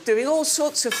people doing all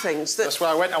sorts of things. That's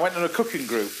why I went on a cooking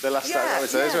group the last time I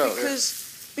was there as well.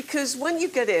 Because when you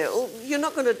get ill, you're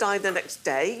not going to die the next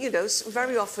day. You know,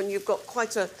 very often you've got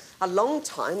quite a long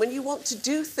time, and you want to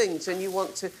do things and you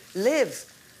want to live.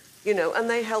 You know, and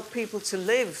they help people to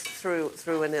live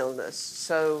through an illness.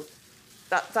 So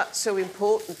that's so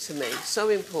important to me, so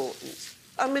important.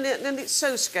 I mean, and it's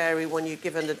so scary when you're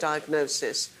given a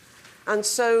diagnosis. And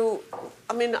so,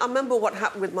 I mean, I remember what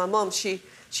happened with my mum. She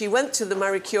went to the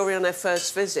Marie Curie on her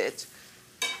first visit,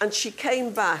 And she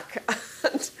came back,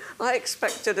 and I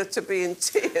expected her to be in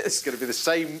tears. It's going to be the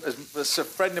same as a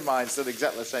friend of mine's done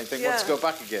exactly the same thing. Wants to go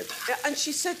back again. Yeah, and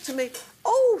she said to me,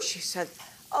 oh,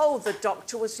 the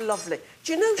doctor was lovely.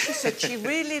 Do you know, she said she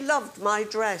really loved my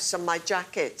dress and my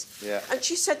jacket. Yeah. And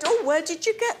she said, oh, where did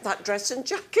you get that dress and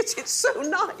jacket? It's so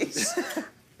nice.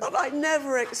 But I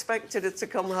never expected her to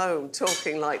come home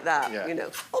talking like that, you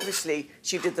know. Obviously,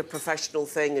 she did the professional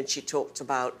thing and she talked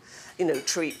about, you know,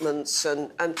 treatments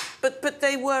but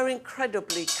they were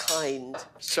incredibly kind.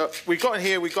 So we've got in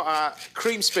here, we've got our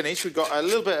cream spinach, we've got a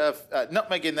little bit of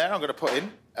nutmeg in there I'm going to put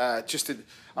in.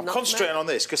 I'm concentrating on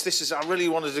this because I really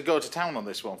wanted to go to town on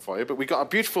this one for you, but we've got a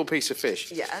beautiful piece of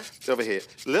fish. Yeah. It's over here.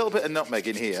 A little bit of nutmeg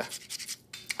in here.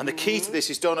 And the key to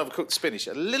this is don't overcook the spinach.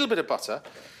 A little bit of butter.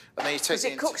 And then you take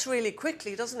it cooks really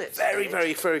quickly, doesn't it? Very,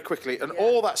 very, very quickly. And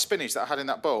all that spinach that I had in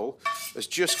that bowl has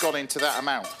just gone into that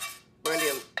amount.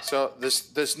 Brilliant. So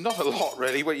there's not a lot,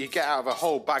 really, what you get out of a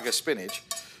whole bag of spinach.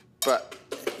 But,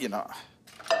 you know,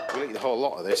 we'll eat the whole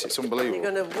lot of this. It's unbelievable.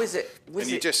 You're going to whiz it.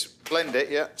 You just blend it,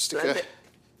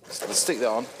 stick that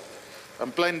on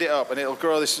and blend it up, and it'll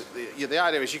grow this. The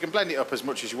idea is you can blend it up as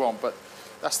much as you want, but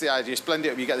that's the idea. Just blend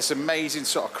it up. You get this amazing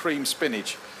sort of cream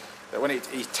spinach that when it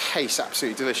tastes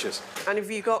absolutely delicious. And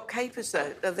have you got capers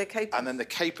there? Are there capers? And then the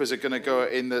capers are going to go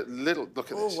in the little...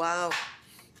 Look at this. Oh, wow.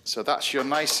 So that's your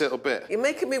nice little bit. You're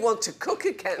making me want to cook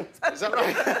again. Is that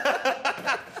right?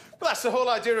 Well, that's the whole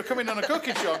idea of coming on a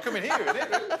cooking show. I'm coming here, isn't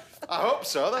it? I hope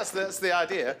so. That's the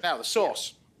idea. Now, the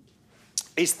sauce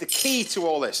is the key to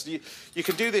all this. You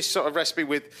can do this sort of recipe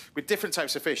with different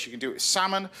types of fish. You can do it with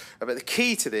salmon, but the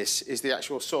key to this is the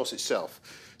actual sauce itself.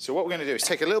 So what we're going to do is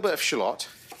take a little bit of shallot,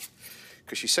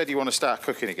 because you said you want to start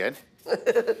cooking again.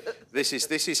 This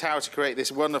is how to create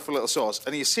this wonderful little sauce.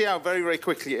 And you see how very, very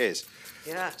quickly it is.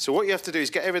 Yeah. So what you have to do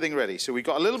is get everything ready. So we've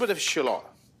got a little bit of shallot.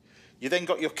 You then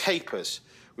got your capers.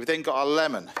 We've then got our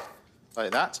lemon,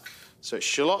 like that. So it's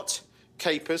shallot,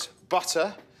 capers,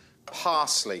 butter,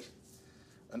 parsley.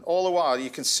 And all the while, you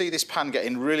can see this pan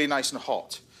getting really nice and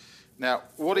hot. Now,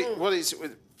 what is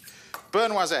with beurre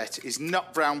noisette is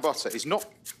nut brown butter. It's not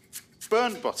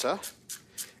burnt butter,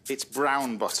 it's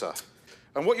brown butter.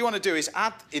 And what you want to do is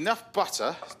add enough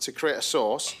butter to create a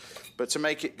sauce, but to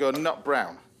make it go nut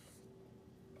brown.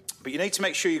 But you need to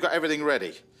make sure you've got everything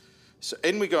ready. So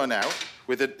in we go now,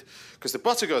 because the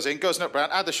butter goes in, goes nut brown,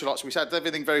 add the shallots, we add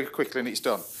everything very quickly and it's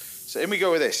done. So in we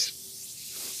go with this.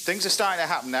 Things are starting to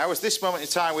happen now. At this moment in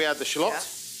time, we add the shallot.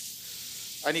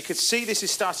 Yeah. And you can see this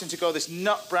is starting to go this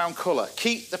nut brown colour.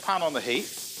 Keep the pan on the heat.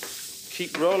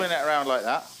 Keep rolling it around like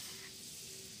that.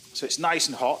 So it's nice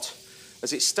and hot.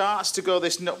 As it starts to go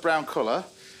this nut brown colour,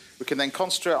 we can then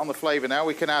concentrate on the flavour now.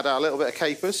 We can add our little bit of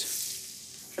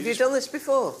capers. Have you done this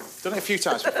before? Done it a few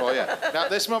times before, yeah. Now, at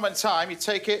this moment in time, you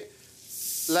take it,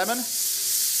 lemon,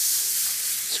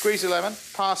 squeeze the lemon,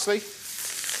 parsley,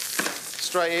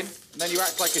 straight in, and then you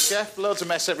act like a chef, loads of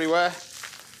mess everywhere.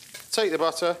 Take the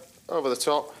butter over the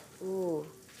top. Ooh.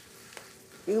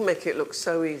 You make it look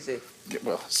so easy. Yeah,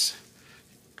 well,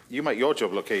 you make your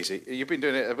job look easy. You've been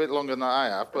doing it a bit longer than I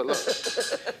have, but look.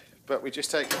 But we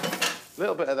just take a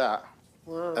little bit of that.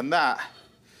 Wow. And that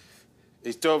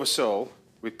is Dover sole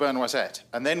with beurre noisette.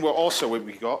 And then we've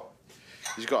got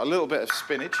a little bit of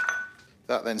spinach.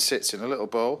 That then sits in a little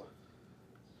bowl.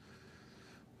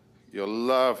 Your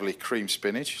lovely cream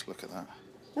spinach. Look at that.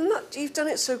 And you've done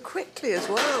it so quickly as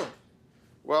well.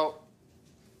 Well,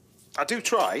 I do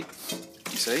try,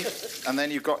 you see. And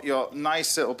then you've got your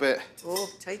nice little bit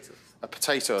of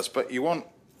potatoes. But you want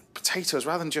potatoes,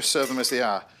 rather than just serve them as they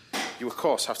are, you, of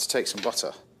course, have to take some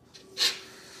butter.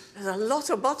 There's a lot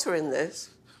of butter in this.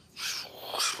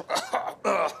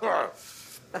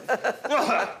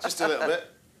 Just a little bit.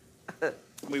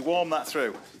 We warm that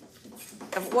through.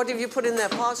 And what have you put in there?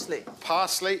 Parsley?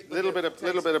 Parsley, little bit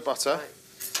of butter.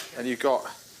 Right. And you've got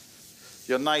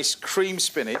your nice cream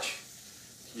spinach,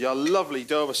 your lovely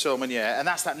Dover sole meunière, and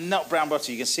that's that nut brown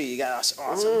butter. You can see you get that's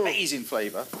amazing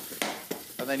flavour.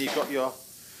 And then you've got your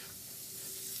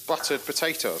buttered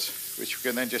potatoes, which we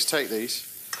can then just take these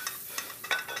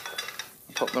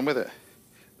and pop them with it.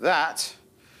 That,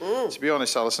 to be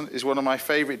honest, Alison, is one of my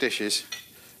favourite dishes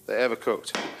that I ever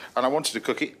cooked. And I wanted to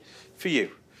cook it for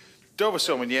you. Dover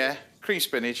sole meunière, cream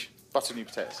spinach, buttered new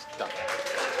potatoes. Done.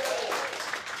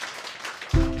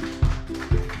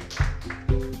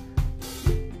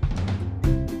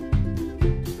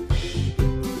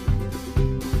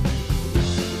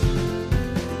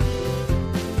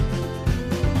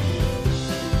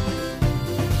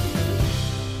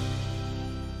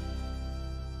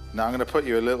 Now I'm going to put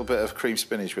you a little bit of cream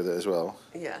spinach with it as well.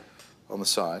 Yeah. On the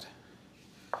side.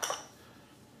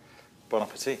 Bon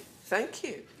appetit. Thank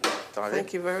you.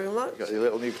 Thank you very much. You've got your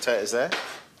little new potatoes there.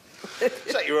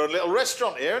 It's like your own little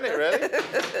restaurant here, isn't it,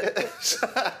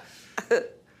 really? In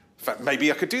fact, maybe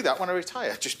I could do that when I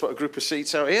retire. Just put a group of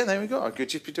seats out here, and there we go. I could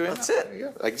just be doing That's that. it. There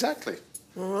you go. Exactly.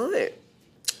 All right.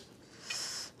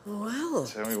 Well.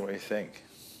 Tell me what you think.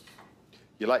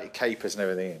 You like your capers and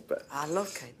everything, but... I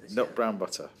love capers. Nut brown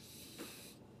butter.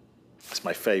 That's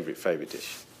my favourite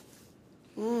dish.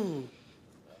 Oh,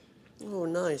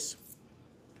 nice.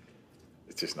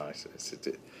 It's just nice.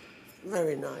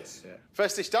 Very nice. Yeah.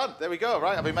 First dish done. There we go.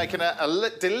 Right, I'll be making a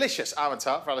delicious almond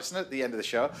tart for Alison at the end of the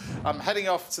show. I'm heading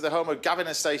off to the home of Gavin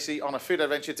and Stacey on a food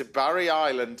adventure to Barry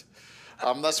Island.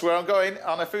 That's where I'm going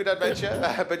on a food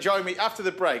adventure. But join me after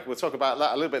the break. We'll talk about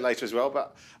that a little bit later as well.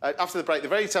 But after the break, the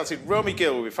very talented Romy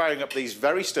Gill will be firing up these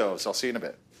very stoves. I'll see you in a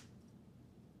bit.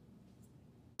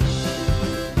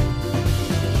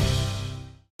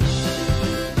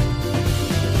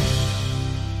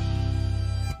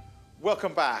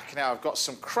 Welcome back. Now, I've got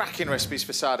some cracking recipes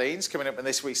for sardines coming up in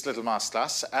this week's Little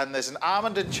Masterclass, and there's an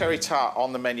almond and cherry tart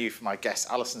on the menu for my guest,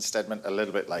 Alison Steadman, a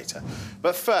little bit later.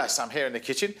 But first, I'm here in the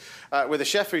kitchen with a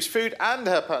chef whose food and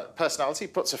her personality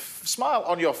puts a smile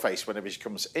on your face whenever she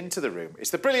comes into the room.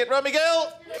 It's the brilliant Romy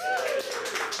Gill!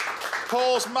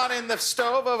 Paul's manning the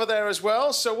stove over there as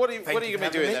well. So what are you going to be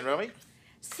doing then, Romy?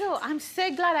 So I'm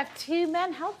so glad I have two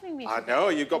men helping me. I know,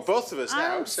 you've got both of us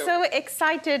now. I'm so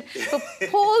excited for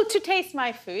Paul to taste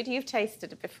my food. You've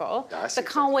tasted it before. Nice, so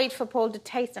can't wait for Paul to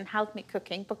taste and help me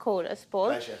cooking pakoras, Paul.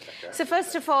 Pleasure. Okay. So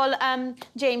first of all,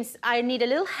 James, I need a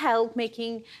little help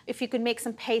making, if you could make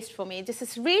some paste for me. This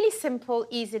is really simple,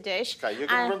 easy dish. Okay, you're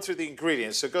going to run through the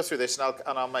ingredients, so go through this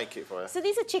and I'll make it for you. So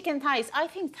these are chicken thighs. I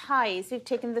think thighs, we've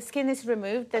taken the skin is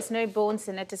removed. There's no bones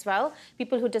in it as well.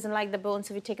 People who doesn't like the bones,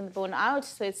 so we've taken the bone out.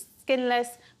 So it's skinless,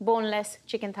 boneless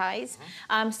chicken thighs.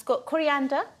 It's got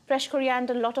coriander, fresh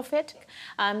coriander, a lot of it.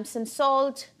 Some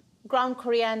salt, ground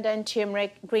coriander and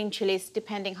turmeric, green chilies,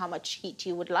 depending how much heat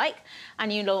you would like.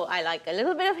 And you know I like a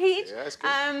little bit of heat. Yeah, that's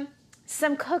good.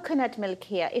 Some coconut milk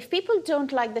here. If people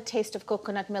don't like the taste of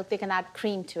coconut milk, they can add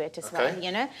cream to it as well,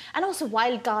 you know. And also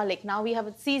wild garlic. Now we have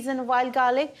a season of wild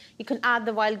garlic. You can add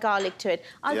the wild garlic to it.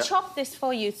 I'll chop this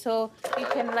for you so you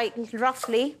can, like,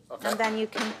 roughly, and then you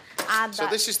can add that. So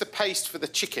this is the paste for the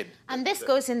chicken. And this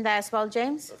goes in there as well,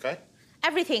 James. Okay.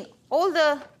 Everything, all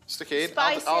the Stick it in.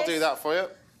 spices. I'll do that for you.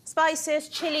 Spices,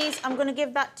 chilies, I'm going to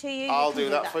give that to you. I'll do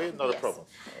that for you, not a problem.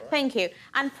 Thank you.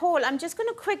 And Paul, I'm just going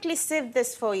to quickly sieve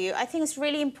this for you. I think it's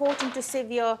really important to sieve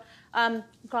your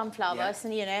gram flours,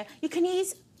 and you know, you can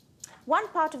use. One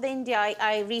part of the India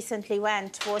I recently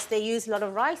went was they use a lot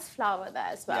of rice flour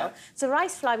there as well. Yeah. So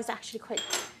rice flour is actually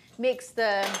makes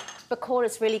the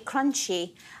pakoras really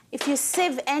crunchy. If you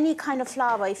sieve any kind of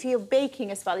flour, if you're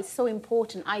baking as well, it's so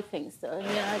important, I think so. You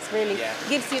know, it's really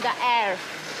gives you the air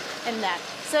in that.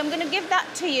 So I'm going to give that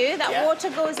to you. That water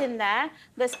goes in there.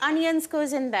 There's onions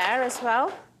goes in there as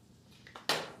well.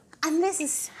 And this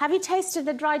is, have you tasted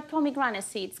the dried pomegranate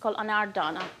seeds called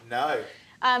anardana? No.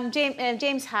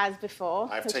 James has before.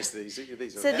 I've tasted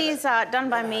these. So these are done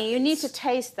by me. You need to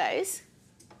taste those.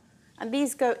 And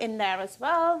these go in there as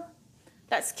well.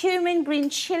 That's cumin, green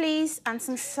chilies, and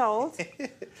some salt.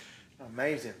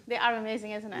 Amazing. They are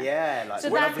amazing, isn't it? Yeah. Like, so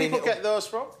where do people get those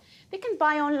from? They can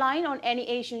buy online on any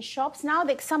Asian shops. Now,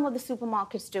 some of the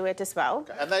supermarkets do it as well.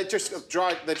 Okay. And they're just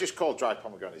dried. They're just called dried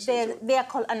pomegranate seeds. They are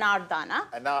called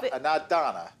anardana.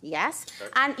 Anardana. Yes.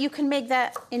 Okay. And you can make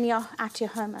that at your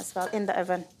home as well, in the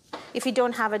oven. If you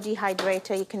don't have a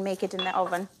dehydrator, you can make it in the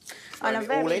oven on a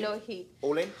very low heat.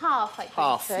 All in? Half, I think.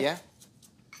 Half, so. yeah.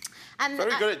 And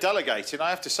Very good at delegating, I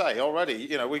have to say, already.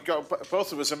 You know, we've got,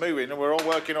 both of us are moving and we're all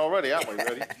working already, aren't we,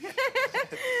 really?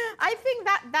 I think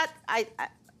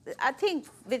I think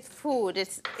with food,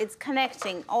 it's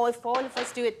connecting. Or if all of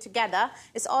us do it together,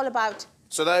 it's all about...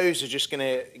 So those are just going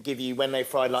to give you, when they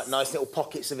fried, like nice little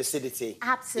pockets of acidity.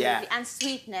 Absolutely, and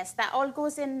sweetness. That all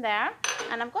goes in there.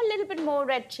 And I've got a little bit more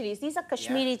red chilies. These are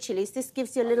Kashmiri chilies. This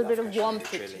gives you a little bit of warmth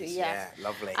to it. Yeah,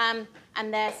 lovely.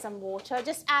 And there's some water.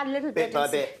 Just add a little bit. Bit by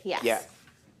bit. Yes. Yeah.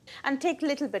 And take a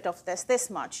little bit of this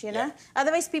much, you know? Yeah.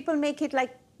 Otherwise, people make it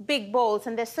like big bowls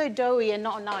and they're so doughy and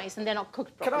not nice and they're not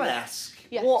cooked properly. Can I ask?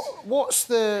 Yes. What's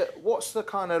the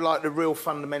kind of like the real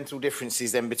fundamental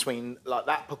differences then between like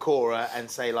that pakora and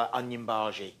say like onion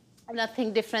bhaji?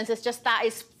 Nothing different. It's just that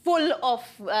it's full of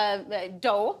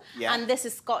dough, and this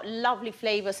has got lovely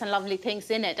flavours and lovely things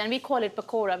in it. And we call it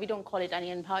pakora. We don't call it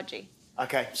onion bhaji.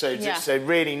 Okay, so so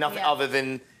really nothing other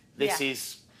than this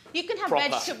is. You can have proper.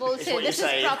 vegetables Is here. what This you're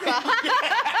is saying. proper.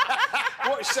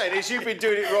 What you're saying is you've been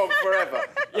doing it wrong forever.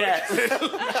 Yeah.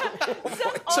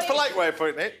 It's a polite way of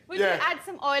putting it. We can add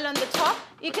some oil on the top.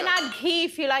 You can add ghee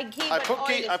if you like ghee. I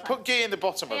put ghee in the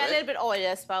bottom of it. A little bit oil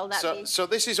as well. So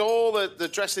this is all the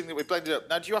dressing that we blended up.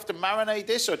 Now, do you have to marinate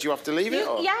this, or do you have to leave it?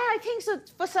 Or? Yeah, I think so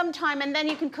for some time, and then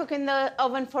you can cook in the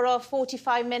oven for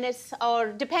 45 minutes,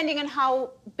 or depending on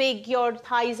how big your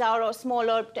thighs are, or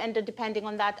smaller, and depending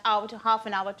on that, hour to half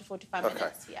an hour to 45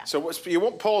 minutes. Yeah. So you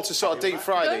want Paul to sort of deep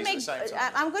fry these at the same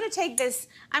time? I'm going to take this.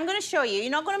 I'm going to show you.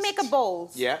 You're not going to make a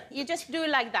bowl. Yeah. You just do it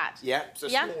like that. Yeah. So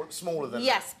smaller than that.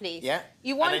 Yes, please. Yeah.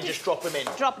 You want and then just drop them in.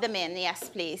 Drop them in. Yes,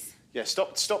 please. Yeah.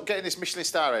 Stop getting this Michelin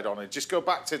star head on it. Just go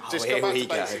back to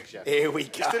basics. Yeah. Here we go.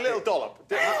 Just a little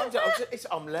dollop.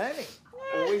 I'm learning.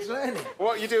 Always learning.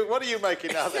 What are you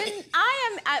making now then?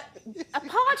 I am,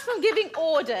 apart from giving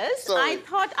orders, I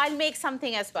thought I'll make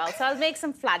something as well. So I'll make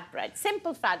some flatbread,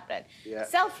 simple flatbread. Yeah.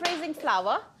 Self-raising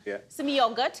flour, some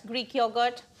yogurt, Greek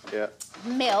yogurt,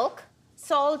 milk,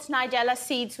 salt, nigella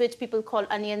seeds, which people call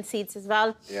onion seeds as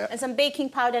well, and some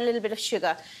baking powder, and a little bit of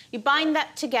sugar. You bind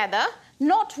that together,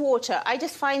 not water. I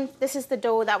just find this is the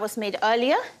dough that was made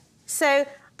earlier. So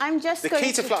I'm just going to...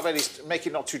 The key to flatbread is make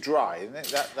it not too dry, isn't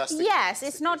it? Yes,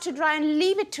 it's not too dry, and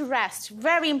leave it to rest.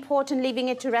 Very important, leaving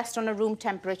it to rest on a room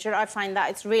temperature. I find that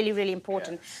it's really, really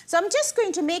important. Yeah. So I'm just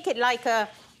going to make it like a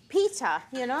pita,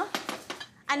 you know?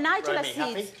 And nigella seeds.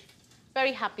 Happy?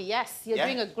 Very happy, yes. You're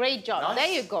doing a great job. Nice. There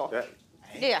you go.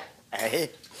 Yeah. Hey.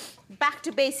 Back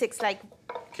to basics, like...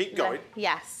 Keep going.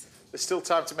 Yes. There's still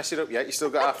time to mess it up yet. You still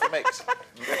got half the mix.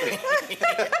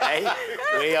 Hey,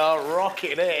 we are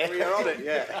rocking it. We are on it,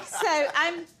 yeah.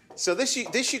 So this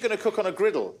you're going to cook on a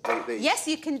griddle? These. Yes,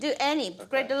 you can do any.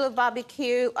 Griddle,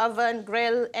 barbecue, oven,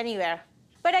 grill, anywhere.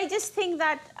 But I just think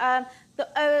that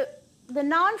the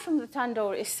naan from the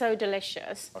tandoor is so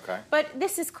delicious. Okay. But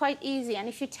this is quite easy, and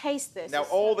if you taste this... Now,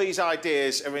 all these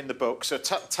ideas are in the book, so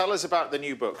tell us about the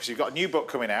new book, because you've got a new book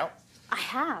coming out. I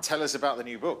have. Tell us about the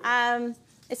new book.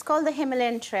 It's called The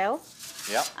Himalayan Trail.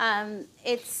 Yeah.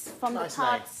 It's from nice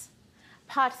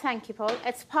the thank you, Paul.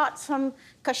 It's parts from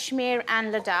Kashmir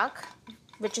and Ladakh,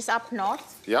 which is up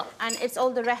north. Yeah. And it's all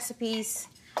the recipes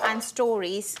and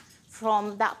stories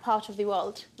from that part of the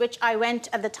world, which I went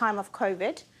at the time of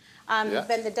COVID,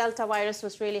 when the Delta virus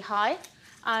was really high.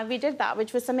 We did that,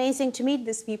 which was amazing to meet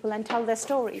these people and tell their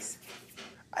stories.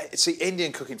 See,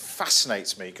 Indian cooking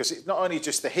fascinates me because it's not only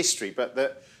just the history, but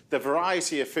the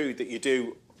variety of food that you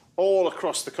do all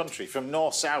across the country, from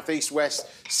north, south, east, west,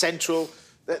 central.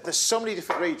 There's so many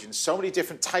different regions, so many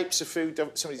different types of food,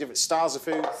 so many different styles of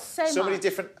food, so many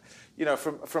different, you know,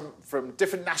 from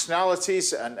different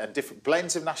nationalities and different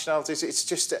blends of nationalities. It's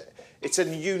just it's a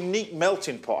unique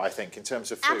melting pot, I think, in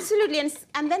terms of food. Absolutely,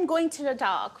 and then going to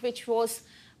Ladakh, which was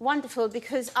wonderful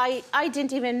because I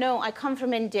didn't even know. I come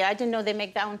from India. I didn't know they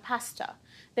make their own pasta.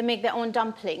 They make their own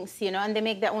dumplings, you know, and they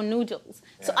make their own noodles.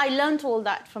 Yeah. So I learned all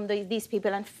that from these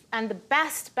people, and the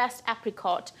best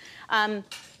apricot in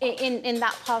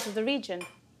that part of the region.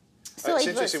 So it's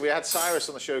interesting. We had Cyrus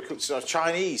on the show who cooked sort of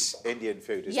Chinese Indian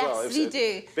food as well. Yes, we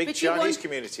do. Big Chinese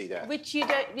community there. Which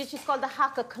is called the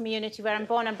Hakka community, where I'm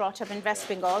born and brought up in West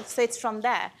Bengal. So it's from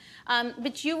there.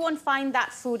 But you won't find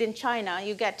that food in China.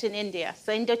 You get in India.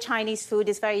 So Indo-Chinese food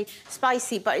is very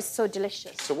spicy, but it's so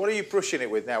delicious. So what are you brushing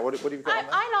it with now? What have you got on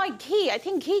there? I like ghee. I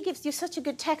think ghee gives you such a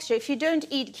good texture. If you don't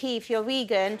eat ghee, if you're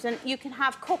vegan, then you can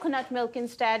have coconut milk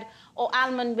instead, or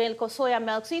almond milk, or soya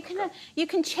milk. So you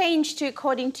can change to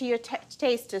according to your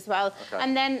taste as well. Okay.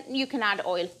 And then you can add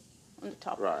oil on the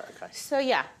top. Right, okay. So,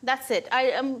 yeah, that's it.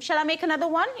 Shall I make another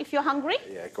one if you're hungry?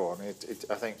 Yeah, go on.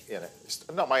 I think, you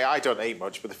know, I don't eat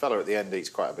much, but the fella at the end eats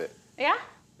quite a bit. Yeah?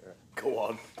 Go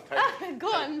on. Go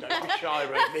on. Don't be shy,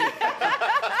 Romy.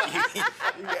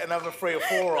 you get another 3 or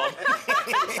 4 on.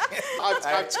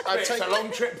 It's a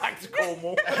long trip back to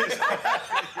Cornwall.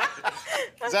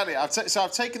 Exactly. So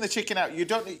I've taken the chicken out. You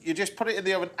just put it in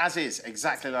the oven as is,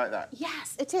 exactly like that.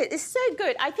 Yes, it is. It's so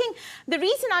good. I think the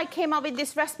reason I came up with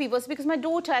this recipe was because my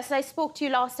daughter, as I spoke to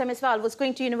you last time as well, was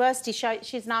going to university.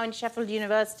 She's now in Sheffield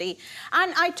University.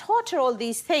 And I taught her all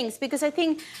these things because I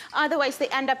think otherwise they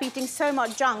end up eating so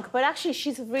much junk. But actually,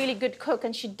 she's a really good cook,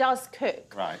 and she does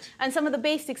cook. Right. And some of the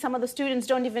basics, some of the students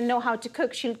don't even know how to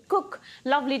cook. She'll cook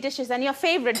lovely dishes. And your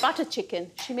favourite, butter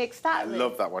chicken, she makes that. I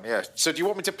love that one, yeah. So do you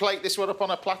want me to plate this one up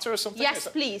on a platter or something? Yes,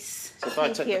 please. So if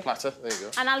I take the platter, there you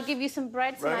go. And I'll give you some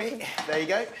bread. Romy, there you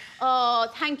go. Oh,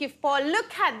 thank you, Paul.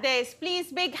 Look at this.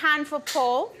 Please, big hand for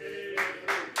Paul.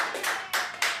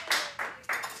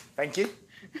 Thank you.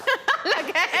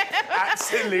 Look at him.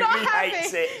 Absolutely Not happy.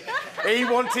 hates it. He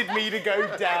wanted me to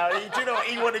go down. Do you know what?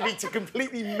 He wanted me to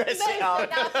completely mess it up.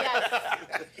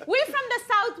 Yes. We're from the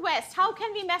southwest. How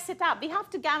can we mess it up? We have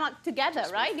to gang up together,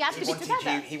 right? We have to be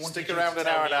together. He wanted Stick you around to an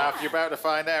tell hour me and a half. that. You're about to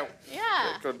find out.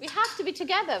 Yeah. Good. We have to be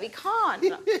together. We can't.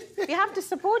 We have to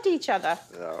support each other.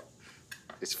 No,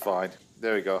 it's fine.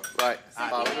 There we go. Right.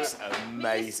 That's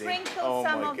amazing. Just sprinkle Oh,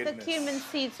 some my of the goodness. cumin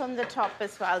seeds on the top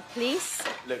as well, please.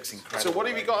 Looks incredible. So what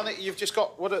have you got on it? You've just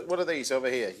got, what are these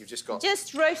over here? You've just got...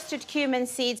 Just roasted cumin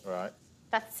seeds. Right.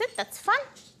 That's it. That's fun.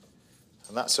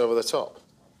 And that's over the top.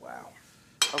 Wow.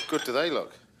 How good do they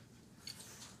look?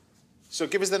 So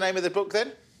give us the name of the book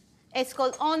then. It's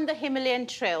called On the Himalayan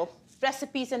Trail.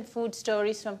 Recipes and food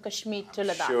stories from Kashmir to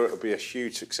Ladakh. Sure, it'll be a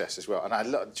huge success as well.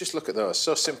 And just look at those,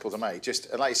 so simple to make.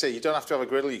 And like you say, you don't have to have a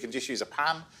griddle. You can just use a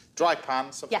pan, dry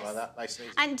pan, something like that, nice and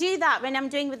easy. And do that when I'm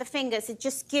doing with the fingers. It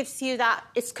just gives you that.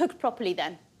 It's cooked properly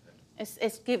then.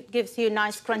 It gives you a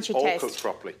nice crunchy all taste. cooked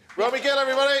properly. Romy, Gill,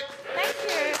 everybody. Thank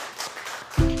you.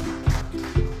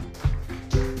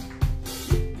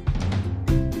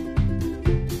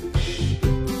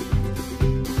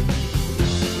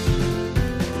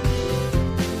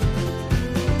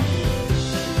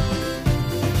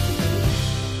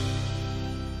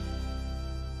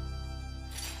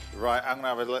 Right, I'm going to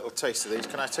have a little taste of these.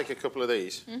 Can I take a couple of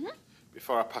these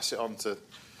before I pass it on to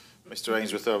Mr.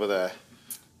 Ainsworth over there?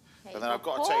 And then I've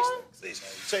got to taste these.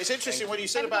 So it's interesting when you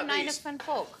said about these.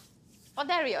 Fork. Oh,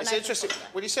 there you go. It's interesting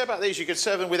when you say about these. You can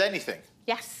serve them with anything.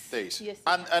 Yes. These. Yes.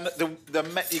 And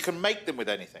you can make them with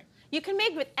anything. You can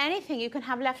make with anything. You can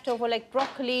have leftover like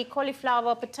broccoli,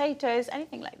 cauliflower, potatoes,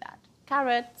 anything like that.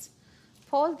 Carrots.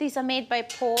 Paul, these are made by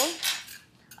Paul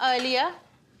earlier.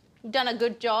 You've done a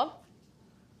good job.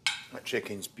 That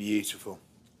chicken's beautiful.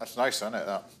 That's nice, isn't it?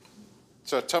 That.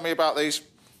 So tell me about these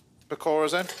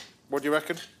pakoras then. What do you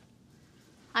reckon?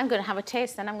 I'm going to have a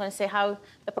taste and I'm going to say how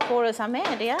the pakoras are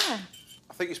made, yeah.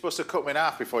 I think you're supposed to cut them in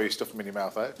half before you stuff them in your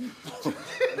mouth, eh?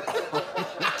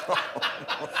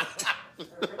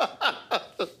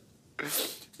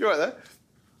 You right there?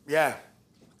 Yeah.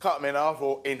 Cut them in half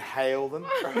or inhale them.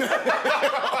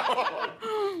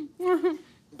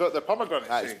 But the pomegranate.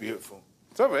 That is beautiful.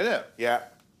 It's over, isn't it? Yeah.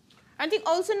 I think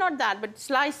also not that, but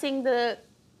slicing the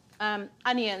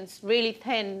onions really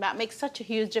thin, that makes such a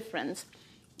huge difference.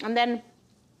 And then...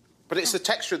 But it's the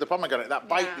texture of the pomegranate, that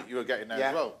bite that you were getting there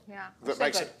as well. Yeah. That So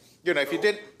makes good. it... You know, if you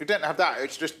didn't have that,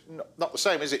 it's just not the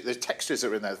same, is it? The textures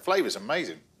that are in there, the flavour's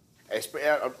amazing. It's,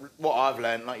 what I've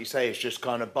learned, like you say, is just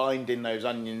kind of binding those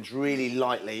onions really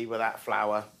lightly with that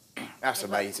flour. That's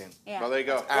amazing. Yeah. Well, there you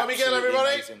go. That's Romy, Gill, absolutely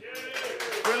everybody. amazing.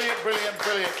 Brilliant, brilliant,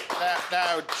 brilliant.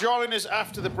 Now, join us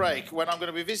after the break when I'm going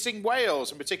to be visiting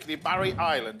Wales, and particularly Barry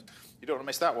Island. You don't want to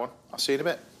miss that one. I'll see you in a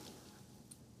bit.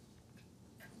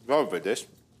 Go over with this.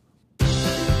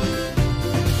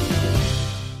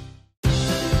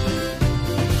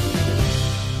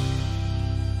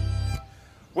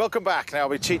 Welcome back. Now I'll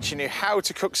be teaching you how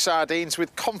to cook sardines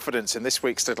with confidence in this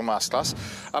week's little masterclass,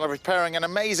 and I'm preparing an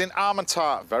amazing almond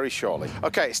tart very shortly.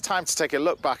 OK, it's time to take a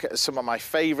look back at some of my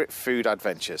favourite food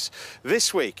adventures.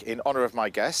 This week, in honour of my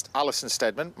guest, Alison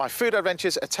Steadman, my food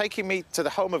adventures are taking me to the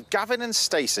home of Gavin and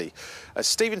Stacey as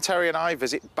Stephen Terry and I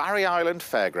visit Barry Island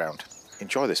Fairground.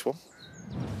 Enjoy this one.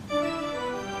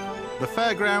 The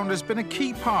fairground has been a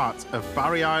key part of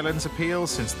Barry Island's appeal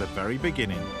since the very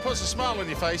beginning. Puts a smile on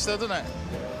your face, though, doesn't it?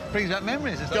 Brings back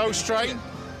memories. Ghost train,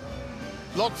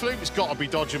 log flume, it's got to be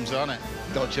Dodgems, hasn't it?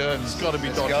 Dodgems. It's got to be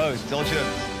Let's Dodgems. go,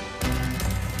 Dodgems.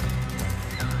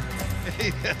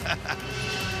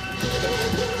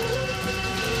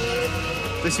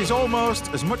 This is almost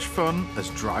as much fun as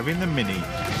driving the Mini.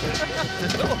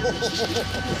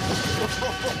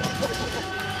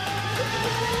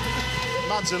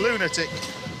 Man's a lunatic.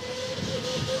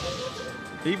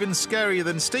 Even scarier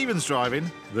than Stephen's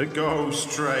driving, the Ghost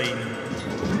Train.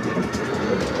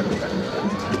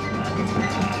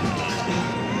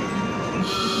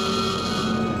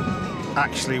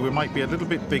 Actually, we might be a little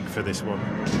bit big for this one.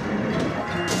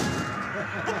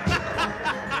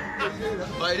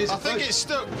 I think it's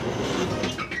stuck.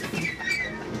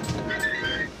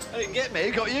 I didn't get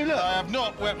me, got you, look. I have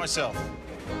not wet myself.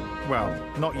 Well,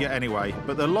 not yet anyway,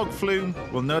 but the log flume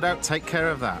will no doubt take care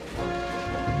of that.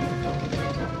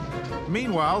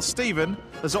 Meanwhile, Stephen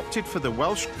has opted for the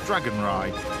Welsh Dragon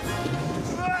Ride.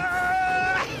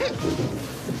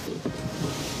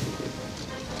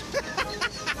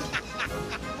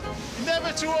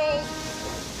 Never too old!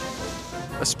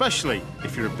 Especially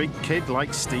if you're a big kid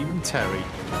like Stephen Terry.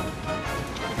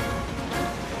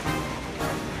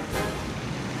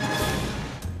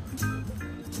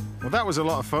 Well, Well, that was a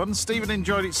lot of fun. Stephen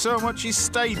enjoyed it so much he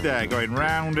stayed there going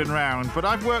round and round. But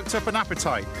I've worked up an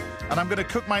appetite and I'm going to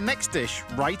cook my next dish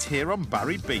right here on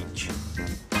Barry Beach.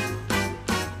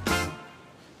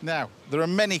 Now, there are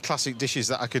many classic dishes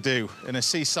that I could do in a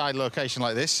seaside location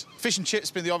like this. Fish and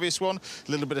chips being the obvious one,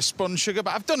 a little bit of spun sugar,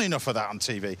 but I've done enough of that on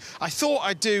TV. I thought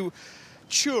I'd do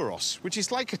churros, which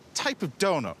is like a type of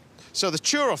donut. So the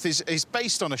churros is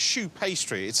based on a choux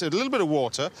pastry. It's a little bit of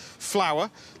water,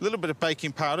 flour, a little bit of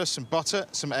baking powder, some butter,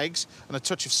 some eggs, and a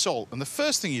touch of salt. And the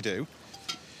first thing you do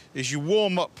is you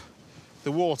warm up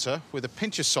the water with a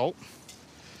pinch of salt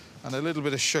and a little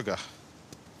bit of sugar.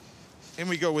 In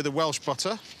we go with the Welsh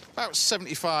butter, about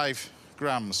 75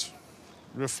 grams,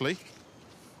 roughly,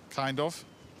 kind of.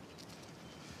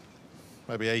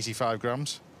 Maybe 85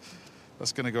 grams.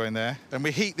 That's going to go in there. And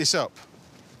we heat this up.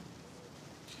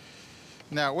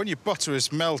 Now, when your butter is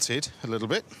melted a little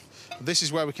bit, this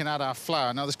is where we can add our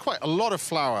flour. Now, there's quite a lot of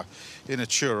flour in a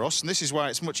churros, and this is why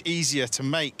it's much easier to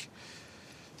make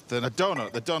than a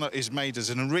donut. The donut is made as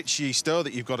an enriched yeast dough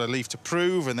that you've got to leave to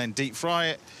prove and then deep fry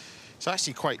it. It's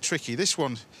actually quite tricky. This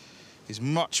one is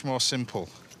much more simple.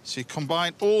 So you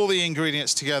combine all the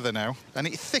ingredients together now, and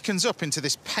it thickens up into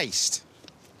this paste,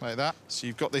 like that. So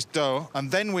you've got this dough, and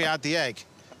then we add the egg.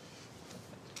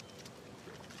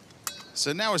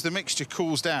 So now as the mixture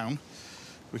cools down,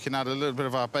 we can add a little bit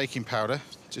of our baking powder,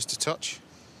 just a touch.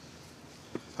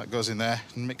 That goes in there,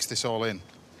 and mix this all in.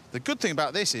 The good thing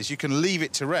about this is you can leave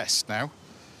it to rest now,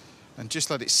 and just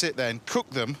let it sit there and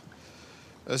cook them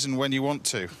as and when you want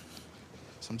to.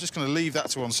 So I'm just going to leave that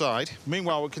to one side.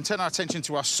 Meanwhile, we can turn our attention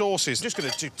to our sauces. I'm just going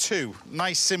to do two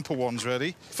nice, simple ones,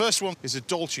 really. First one is a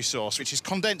dolce sauce, which is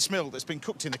condensed milk that's been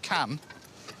cooked in a can,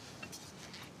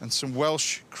 and some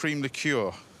Welsh cream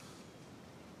liqueur.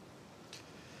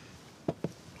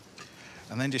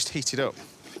 And then just heat it up.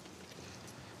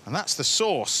 And that's the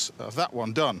sauce of that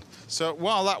one done. So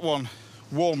while that one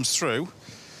warms through,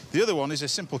 the other one is a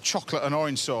simple chocolate and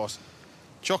orange sauce.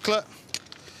 Chocolate,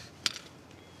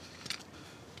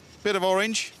 bit of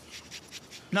orange.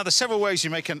 Now, there's several ways you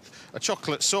make a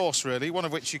chocolate sauce, really, one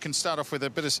of which you can start off with a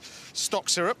bit of stock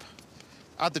syrup,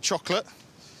 add the chocolate,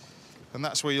 and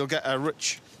that's where you'll get a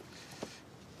rich,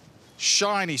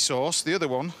 shiny sauce. The other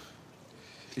one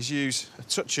is use a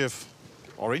touch of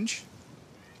orange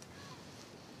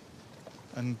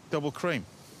and double cream.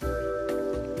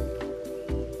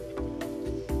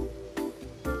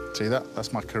 See that?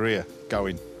 That's my career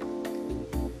going.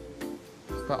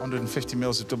 About 150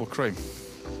 mils of double cream.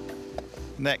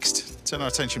 Next, turn our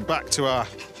attention back to our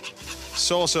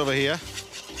sauce over here.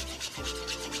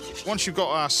 Once you've got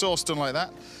our sauce done like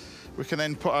that, we can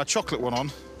then put our chocolate one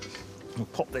on. We'll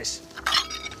pop this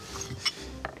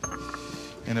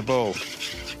in a bowl.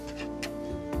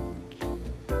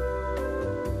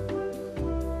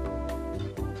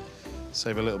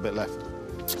 Save a little bit left.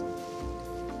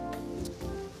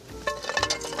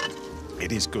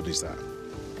 It is good as that.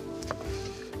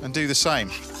 And do the same.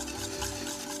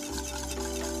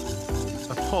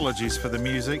 Apologies for the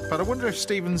music, but I wonder if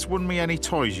Stephen's won me any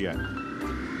toys yet.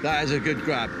 That is a good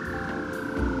grab.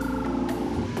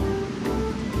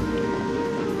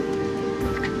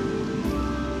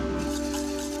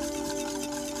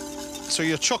 So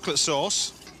your chocolate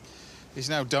sauce is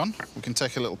now done. We can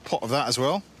take a little pot of that as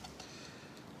well.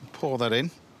 Pour that in.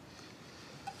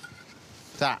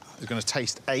 That is going to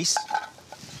taste ace.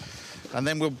 And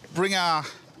then we'll bring our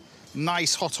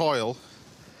nice hot oil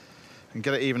and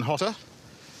get it even hotter.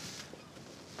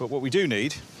 But what we do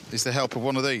need is the help of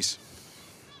one of these.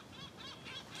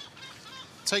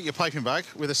 Take your piping bag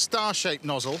with a star-shaped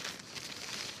nozzle,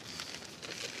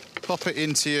 pop it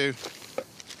into your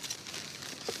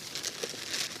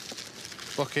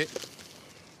bucket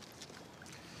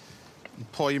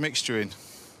and pour your mixture in.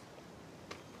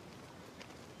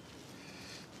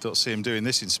 Don't see them doing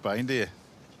this in Spain, do you?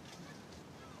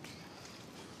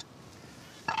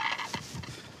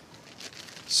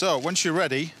 So, once you're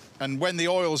ready, and when the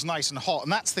oil's nice and hot,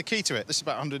 and that's the key to it, this is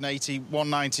about 180,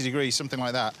 190 degrees, something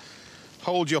like that,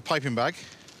 hold your piping bag,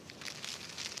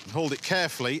 and hold it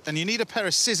carefully, and you need a pair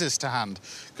of scissors to hand,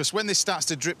 because when this starts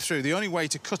to drip through, the only way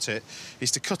to cut it is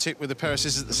to cut it with a pair of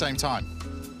scissors at the same time.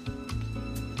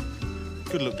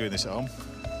 Good luck doing this at home.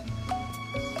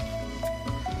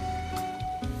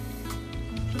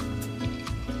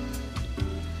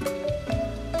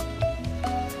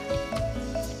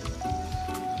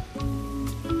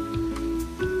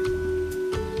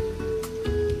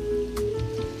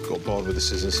 Bored with the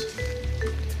scissors.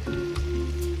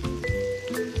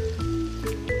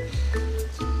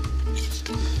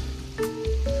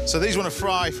 So these want to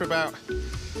fry for about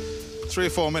 3 or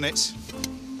 4 minutes.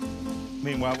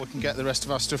 Meanwhile, we can get the rest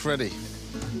of our stuff ready.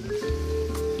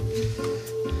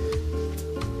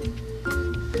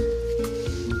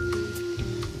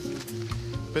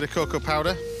 Bit of cocoa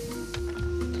powder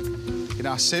in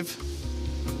our sieve.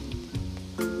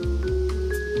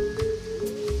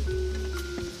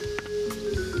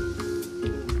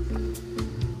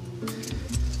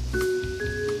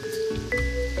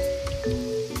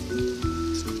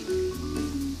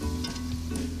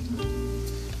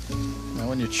 Now,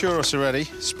 when your churros are ready,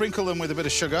 sprinkle them with a bit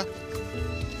of sugar.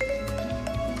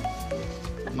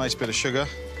 Nice bit of sugar.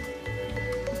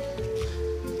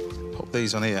 Pop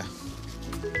these on here.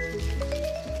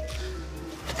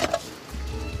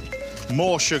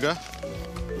 More sugar,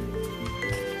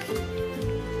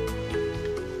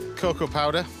 cocoa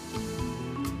powder,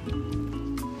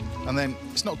 and then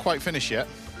it's not quite finished yet.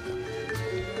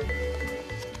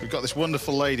 We've got this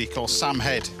wonderful lady called Sam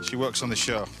Head. She works on the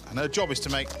show, and her job is to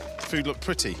make food look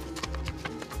pretty.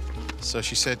 So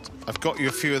she said, I've got you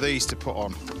a few of these to put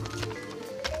on.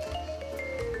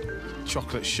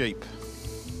 Chocolate sheep.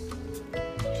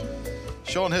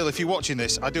 Sean Hill, if you're watching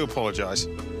this, I do apologise.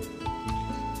 In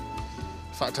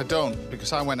fact, I don't,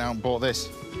 because I went out and bought this.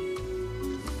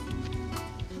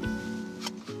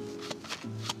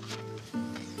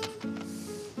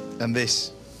 And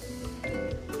this.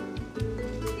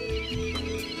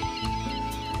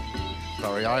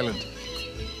 Barry Island.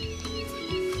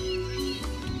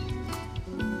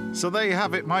 So there you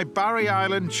have it, my Barry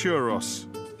Island churros.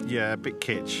 Yeah, a bit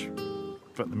kitsch,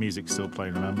 but the music's still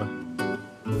playing, remember?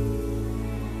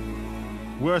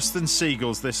 Worse than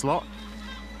seagulls, this lot.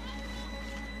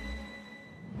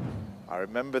 I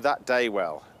remember that day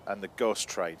well, and the ghost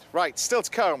train. Right, still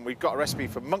to come, we've got a recipe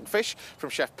for monkfish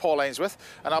from Chef Paul Ainsworth,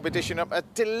 and I'll be dishing up a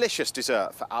delicious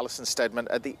dessert for Alison Steadman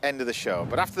at the end of the show.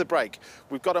 But after the break,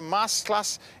 we've got a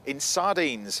masterclass in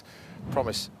sardines.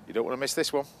 Promise, you don't want to miss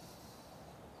this one.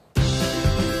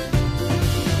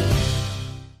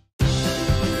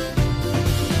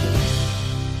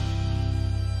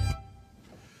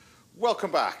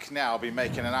 Welcome back. Now I'll be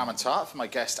making an almond tart for my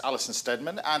guest Alison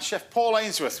Steadman, and Chef Paul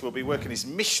Ainsworth will be working his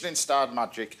Michelin-starred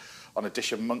magic on a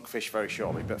dish of monkfish very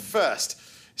shortly. But first,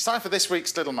 it's time for this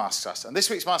week's little masterclass. And this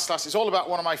week's masterclass is all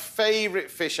about one of my favourite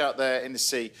fish out there in the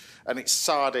sea, and it's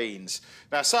sardines.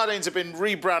 Now, sardines have been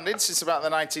rebranded since about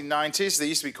the 1990s. They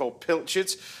used to be called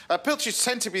pilchards. Pilchards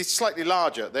tend to be slightly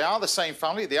larger. They are the same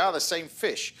family. They are the same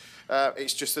fish.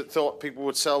 It's just that thought people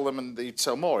would sell them and they'd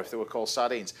sell more if they were called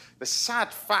sardines. The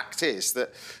sad fact is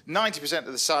that 90%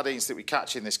 of the sardines that we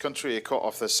catch in this country are caught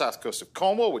off the south coast of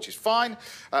Cornwall, which is fine,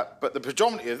 but the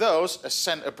predominantly of those are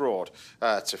sent abroad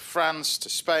to France, to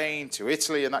Spain, to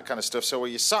Italy and that kind of stuff. So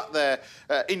when you sat there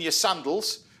in your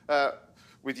sandals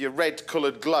with your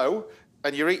red-coloured glow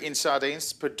and you're eating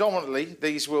sardines, predominantly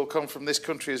these will come from this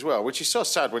country as well, which is so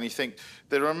sad when you think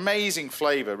they're amazing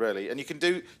flavour, really, and you can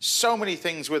do so many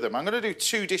things with them. I'm going to do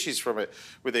 2 dishes from it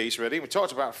with these, really. We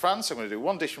talked about France. I'm going to do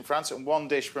 1 dish from France and 1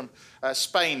 dish from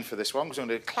Spain for this one, because I'm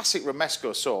going to do a classic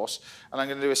romesco sauce, and I'm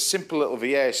going to do a simple little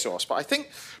Vier sauce. But I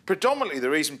think predominantly the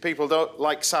reason people don't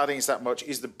like sardines that much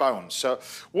is the bones. So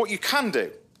what you can do,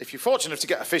 if you're fortunate enough to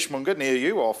get a fishmonger near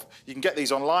you, or you can get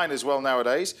these online as well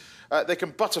nowadays, they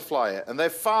can butterfly it, and they're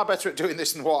far better at doing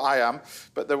this than what I am,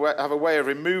 but they have a way of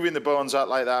removing the bones out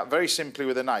like that very simply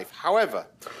with a knife. However,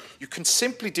 you can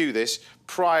simply do this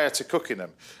prior to cooking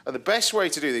them. And the best way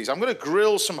to do these, I'm going to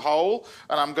grill some whole,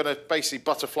 and I'm going to basically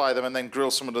butterfly them and then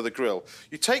grill some under the grill.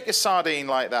 You take a sardine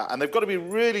like that, and they've got to be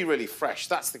really, really fresh.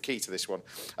 That's the key to this one.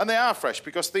 And they are fresh,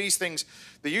 because these things,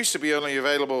 they used to be only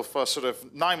available for sort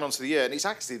of 9 months of the year, and it's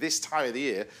actually this time of the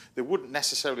year they wouldn't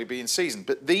necessarily be in season.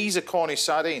 But these are Cornish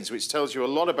sardines, which tells you a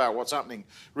lot about what's happening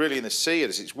really in the sea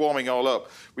as it's warming all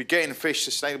up. We're getting fish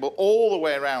sustainable all the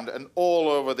way around and all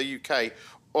over the UK,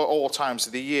 all times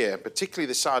of the year, particularly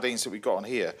the sardines that we've got on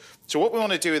here. So what we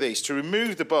want to do with these, to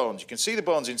remove the bones, you can see the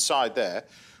bones inside there.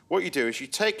 What you do is you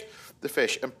take the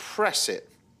fish and press it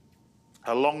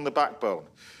along the backbone.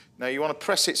 Now you want to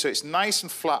press it so it's nice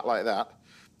and flat like that,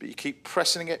 but you keep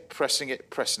pressing it, pressing it,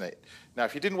 pressing it. Now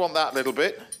if you didn't want that little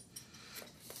bit,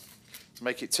 to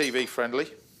make it TV friendly,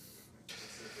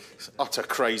 it's utter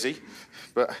crazy,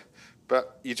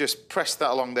 but you just press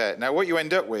that along there. Now what you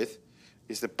end up with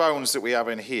is the bones that we have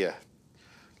in here,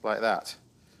 like that.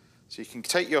 So you can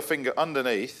take your finger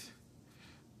underneath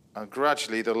and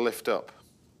gradually they'll lift up,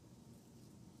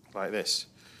 like this.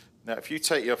 Now if you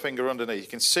take your finger underneath, you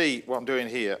can see what I'm doing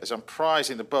here is I'm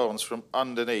prising the bones from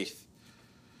underneath,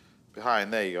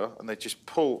 behind, there you go, and they just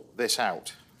pull this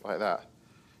out, like that.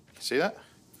 See that?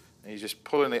 And you're just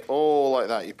pulling it all like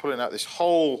that. You're pulling out this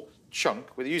whole chunk.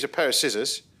 We'll use a pair of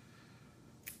scissors,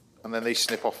 and then these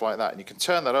snip off like that. And you can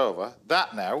turn that over.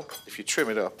 That now, if you trim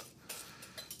it up,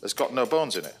 has got no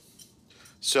bones in it.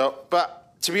 So,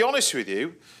 but to be honest with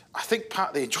you, I think part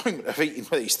of the enjoyment of eating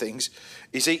these things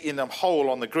is eating them whole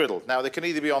on the griddle. Now, they can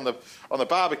either be on the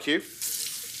barbecue,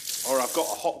 or I've got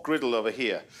a hot griddle over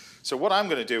here. So what I'm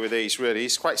going to do with these really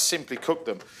is quite simply cook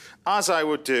them, as I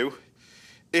would do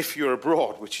if you're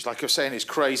abroad, which is, like I was saying, is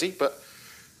crazy, but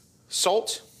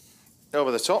salt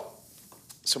over the top,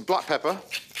 some black pepper,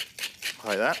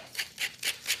 like that,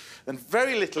 and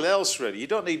very little else really. You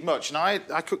don't need much. And I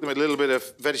cook them with a little bit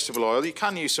of vegetable oil. You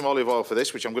can use some olive oil for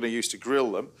this, which I'm going to use to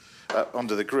grill them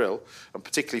under the grill, and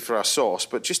particularly for our sauce,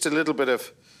 but just a little bit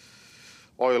of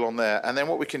oil on there. And then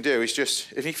what we can do is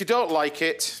just, if you don't like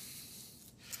it,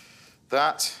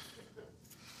 I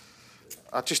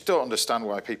just don't understand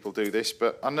why people do this,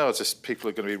 but I know just people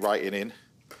are going to be writing in.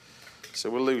 So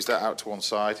we'll lose that out to one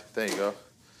side. There you go.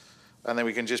 And then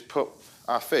we can just put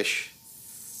our fish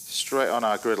straight on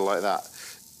our griddle like that.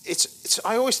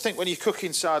 I always think when you're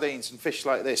cooking sardines and fish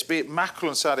like this, be it mackerel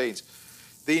and sardines,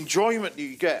 the enjoyment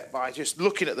you get by just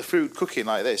looking at the food cooking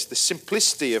like this, the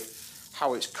simplicity of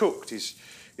how it's cooked is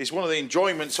one of the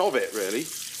enjoyments of it, really.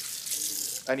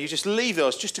 And you just leave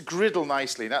those just to griddle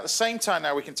nicely. Now, at the same time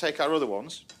now, we can take our other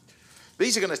ones.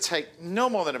 These are going to take no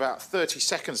more than about 30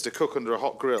 seconds to cook under a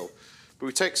hot grill. But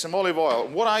we take some olive oil.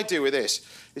 And what I do with this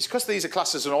is, because these are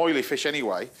classed as an oily fish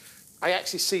anyway, I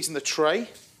actually season the tray.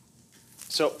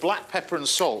 So black pepper and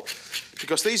salt,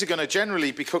 because these are going to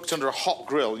generally be cooked under a hot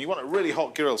grill. And you want a really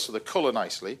hot grill so they colour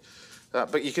nicely.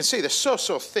 But you can see they're so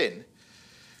thin.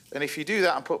 And if you do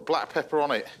that and put black pepper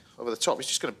on it over the top, it's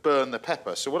just going to burn the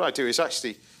pepper. So what I do is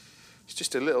actually, it's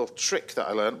just a little trick that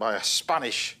I learned by a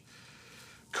Spanish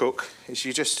cook, is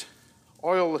you just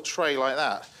oil the tray like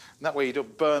that. And that way you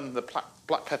don't burn the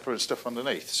black pepper and stuff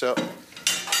underneath. So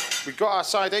we've got our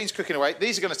sardines cooking away.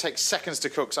 These are going to take seconds to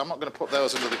cook, so I'm not going to put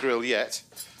those under the grill yet.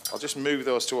 I'll just move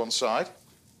those to one side.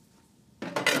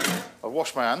 I'll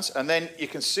wash my hands, and then you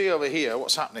can see over here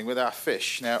what's happening with our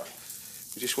fish. Now,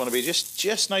 we just want to be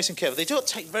just nice and careful. They don't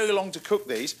take very long to cook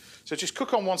these, so just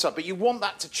cook on one side, but you want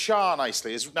that to char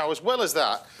nicely. Now, as well as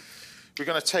that, we're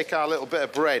going to take our little bit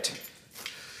of bread,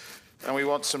 and we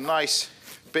want some nice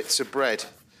bits of bread.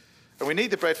 And we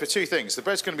need the bread for two things. The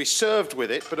bread's going to be served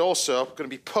with it, but also going to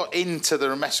be put into the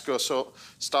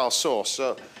romesco-style sauce.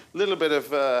 So a little bit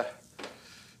of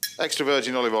extra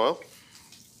virgin olive oil,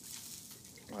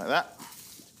 like that.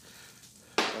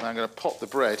 And I'm going to pop the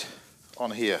bread on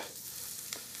here,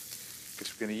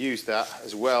 because we're going to use that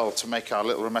as well to make our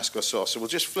little romesco sauce. So we'll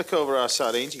just flick over our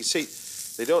sardines. You can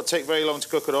see they don't take very long to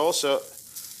cook at all. So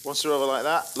once they're over like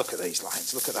that, look at these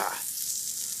lines, look at that.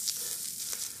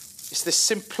 It's the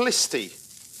simplicity,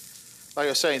 like I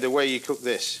was saying, the way you cook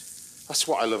this. That's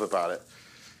what I love about it.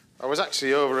 I was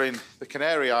actually over in the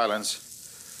Canary Islands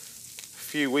a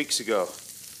few weeks ago.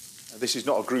 This is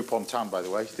not a Groupon town, by the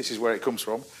way. This is where it comes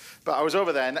from. But I was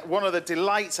over there, and one of the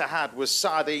delights I had was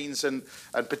sardines and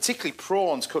particularly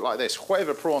prawns cooked like this.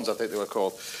 Whatever prawns, I think they were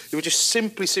called. They were just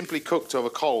simply cooked over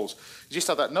coals. You just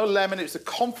had that, no lemon. It was the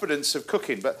confidence of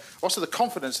cooking, but also the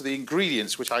confidence of the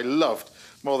ingredients, which I loved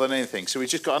more than anything. So we've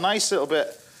just got a nice little bit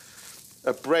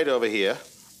of bread over here,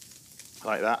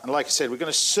 like that. And like I said, we're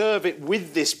going to serve it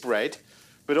with this bread,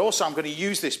 but also I'm going to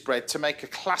use this bread to make a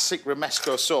classic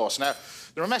romesco sauce. Now,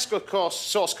 the romesco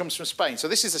sauce comes from Spain, so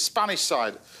this is the Spanish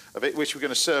side of it, which we're going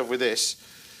to serve with this.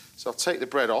 So I'll take the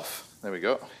bread off. There we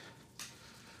go.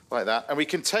 Like that. And we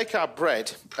can take our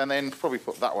bread and then probably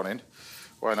put that one in.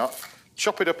 Why not?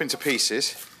 Chop it up into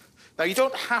pieces. Now, you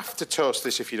don't have to toast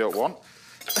this if you don't want.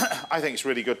 I think it's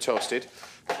really good toasted.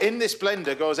 In this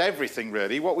blender goes everything,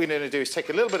 really. What we're going to do is take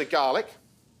a little bit of garlic.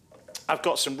 I've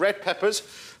got some red peppers.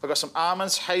 I've got some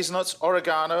almonds, hazelnuts,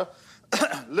 oregano,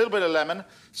 a little bit of lemon,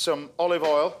 some olive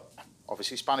oil,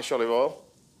 obviously Spanish olive oil.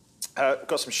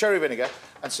 Got some sherry vinegar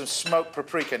and some smoked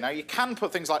paprika. Now, you can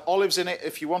put things like olives in it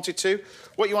if you wanted to.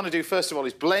 What you want to do, first of all,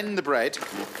 is blend the bread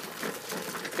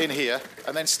in here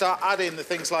and then start adding the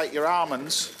things like your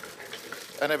almonds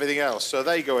and everything else. So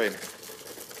they go in.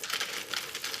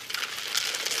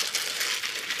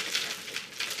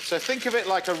 So think of it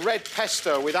like a red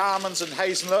pesto with almonds and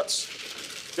hazelnuts.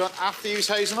 You don't have to use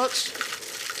hazelnuts.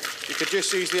 You could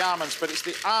just use the almonds, but it's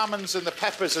the almonds and the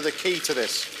peppers are the key to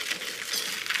this.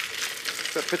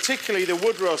 But particularly the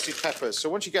wood-roasted peppers. So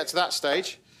once you get to that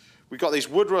stage, we've got these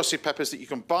wood-roasted peppers that you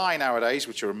can buy nowadays,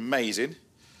 which are amazing.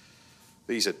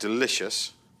 These are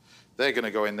delicious. They're going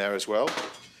to go in there as well.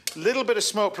 A little bit of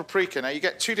smoked paprika. Now, you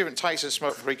get two different types of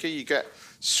smoked paprika. You get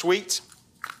sweet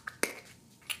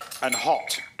and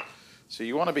hot. So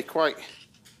you want to be quite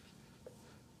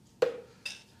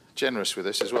generous with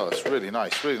this as well. It's really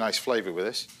nice flavour with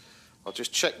this. I'll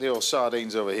just check the old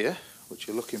sardines over here, which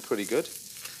are looking pretty good.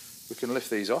 We can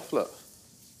lift these off, look.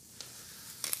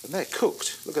 And they're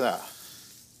cooked, look at that.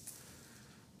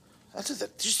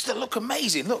 They look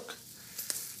amazing, look.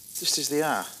 Just as they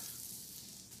are.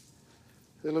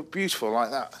 They look beautiful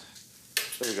like that.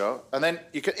 There we go. And then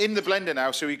you can, in the blender now,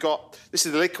 so we got, this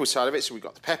is the liquid side of it, so we've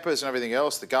got the peppers and everything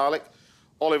else, the garlic,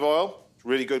 olive oil,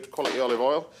 really good quality olive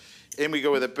oil. In we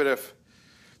go with a bit of,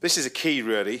 this is a key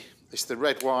really, it's the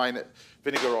red wine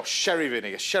vinegar or sherry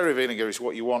vinegar. Sherry vinegar is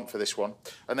what you want for this one.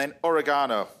 And then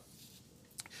oregano.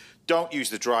 Don't use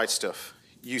the dried stuff,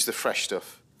 use the fresh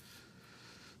stuff.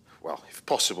 Well, if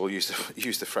possible, use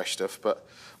the fresh stuff, but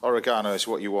oregano is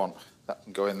what you want. That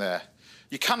can go in there.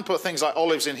 You can put things like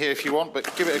olives in here if you want,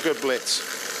 but give it a good blitz.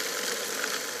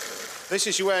 This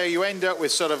is where you end up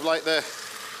with sort of like the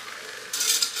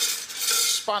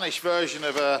Spanish version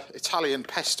of Italian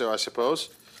pesto, I suppose.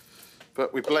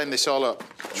 But we blend this all up.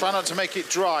 Try not to make it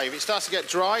dry. If it starts to get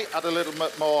dry, add a little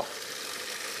bit more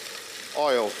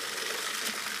oil.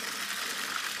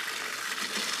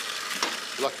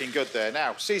 Looking good there.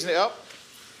 Now, season it up.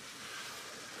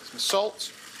 Some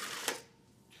salt.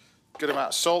 Good amount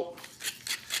of salt.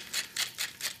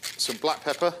 Some black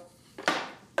pepper.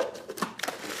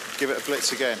 Give it a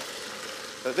blitz again.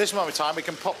 At this moment in time, we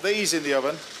can pop these in the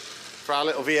oven for our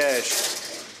little vierge.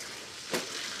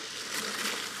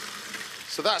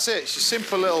 So that's it. It's a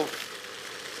simple little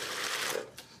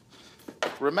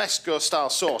romesco style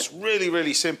sauce. Really,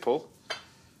 really simple.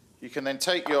 You can then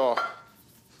take your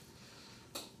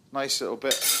nice little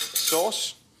bit of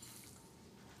sauce.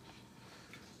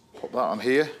 Put that on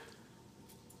here.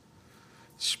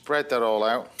 Spread that all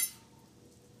out.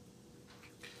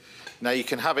 Now you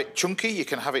can have it chunky, you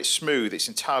can have it smooth. It's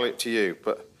entirely up to you,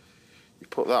 but you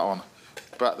put that on.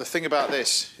 But the thing about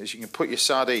this is you can put your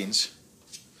sardines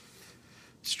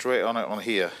straight on it on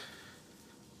here.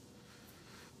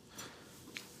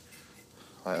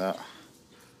 Like that.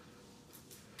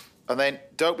 And then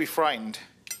don't be frightened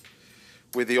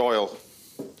with the oil,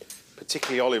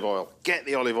 particularly olive oil. Get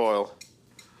the olive oil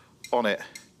on it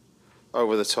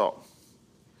over the top,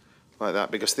 like that,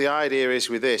 because the idea is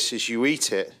with this is you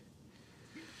eat it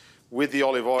with the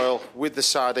olive oil, with the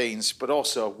sardines, but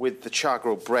also with the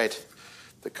char-grilled bread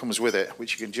that comes with it,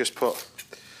 which you can just put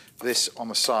this on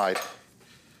the side,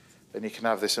 and you can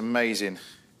have this amazing,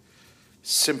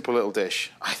 simple little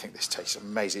dish. I think this tastes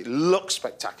amazing. It looks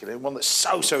spectacular. One that's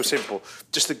so simple.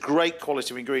 Just a great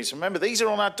quality of ingredients. And remember, these are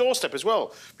on our doorstep as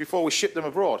well before we ship them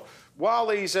abroad. While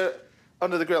these are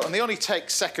under the grill, and they only take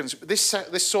seconds. This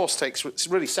sauce takes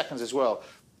really seconds as well.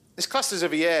 It's classed as a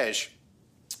vierge.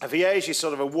 A vierge is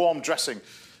sort of a warm dressing.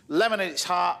 Lemon at its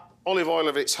heart, olive oil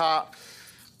at its heart.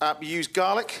 You use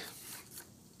garlic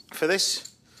for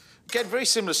this. Again, very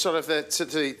similar sort of to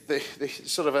the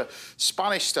sort of a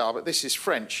Spanish style, but this is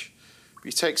French.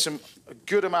 You take a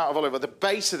good amount of olive oil. The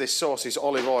base of this sauce is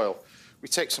olive oil. We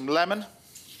take some lemon.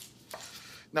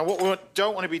 Now, what we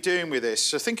don't want to be doing with this,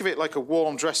 so think of it like a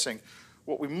warm dressing.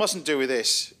 What we mustn't do with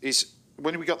this is,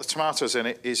 when we got the tomatoes in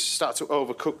it, is start to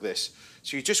overcook this.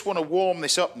 So you just want to warm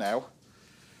this up now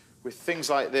with things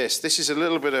like this. This is a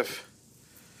little bit of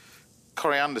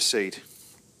coriander seed.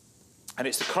 And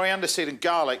it's the coriander seed and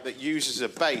garlic that uses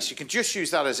as a base. You can just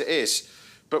use that as it is,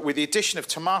 but with the addition of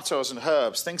tomatoes and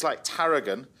herbs, things like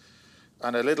tarragon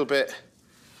and a little bit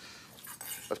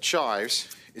of chives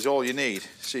is all you need.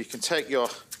 So you can take your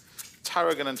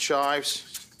tarragon and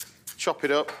chives, chop it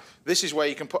up. This is where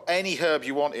you can put any herb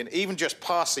you want in, even just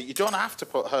parsley. You don't have to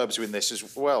put herbs in this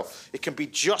as well. It can be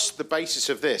just the basis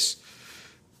of this.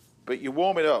 But you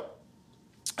warm it up.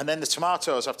 And then the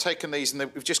tomatoes, I've taken these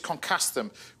and we've just concussed them,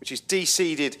 which is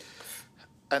de-seeded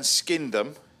and skinned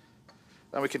them.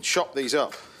 And we can chop these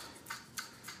up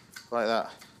like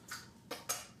that.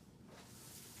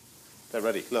 They're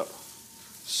ready, look.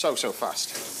 So fast.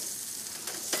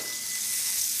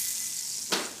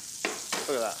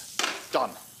 Look at that,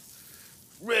 done.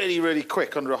 Really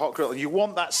quick under a hot grill. And you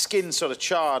want that skin sort of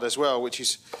charred as well, which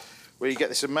is where you get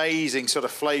this amazing sort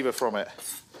of flavour from it.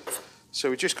 So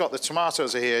we've just got the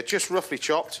tomatoes here, just roughly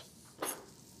chopped,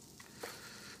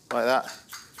 like that.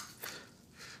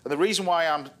 And the reason why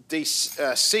I'm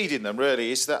seeding them,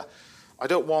 really, is that I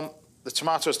don't want the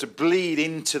tomatoes to bleed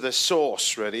into the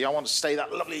sauce, really. I want to stay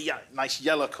that lovely, nice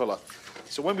yellow colour.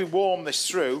 So when we warm this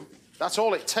through, that's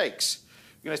all it takes.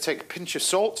 You're going to take a pinch of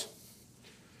salt,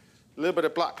 a little bit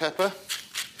of black pepper,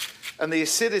 and the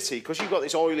acidity, because you've got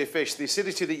this oily fish, the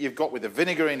acidity that you've got with the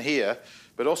vinegar in here,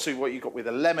 but also what you've got with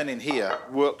the lemon in here,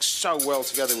 works so well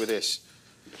together with this.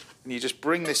 And you just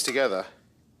bring this together.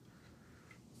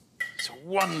 It's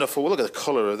wonderful. Look at the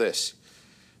colour of this.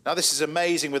 Now, this is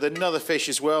amazing with another fish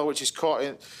as well, which is caught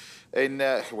in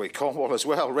Cornwall as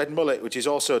well, red mullet, which is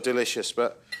also delicious,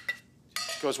 but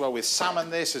goes well with salmon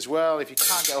this as well. If you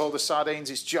can't get hold of sardines,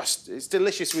 it's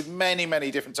delicious with many, many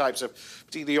different types of,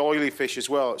 particularly oily fish as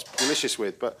well, it's delicious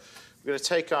with. But we're going to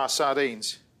take our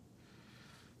sardines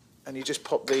and you just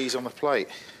pop these on the plate.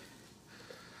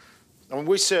 And when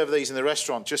we serve these in the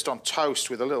restaurant, just on toast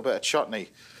with a little bit of chutney,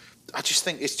 I just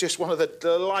think it's just one of the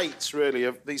delights, really,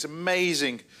 of these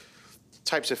amazing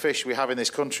types of fish we have in this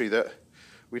country that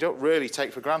we don't really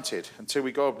take for granted until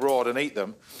we go abroad and eat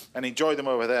them and enjoy them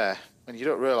over there. And you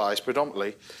don't realise,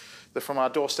 predominantly, they're from our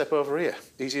doorstep over here.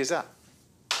 Easy as that.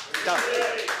 Done.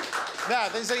 Now,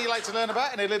 if there's anything you'd like to learn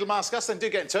about in a little Mascus, then do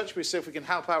get in touch. We'll see if we can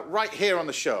help out right here on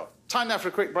the show. Time now for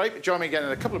a quick break. Join me again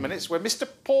in a couple of minutes where Mr.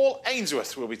 Paul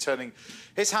Ainsworth will be turning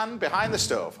his hand behind the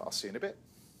stove. I'll see you in a bit.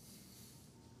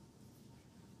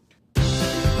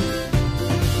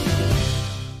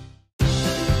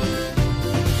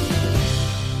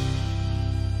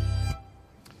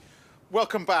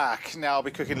 Welcome back. Now I'll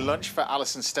be cooking lunch for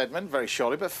Alison Steadman very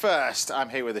shortly, but first I'm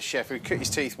here with a chef who cut his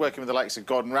teeth working with the likes of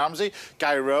Gordon Ramsay,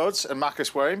 Gary Rhodes and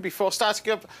Marcus Waring before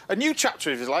starting up a new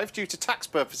chapter of his life due to tax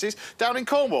purposes down in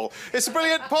Cornwall. It's the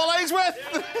brilliant Paul Ainsworth!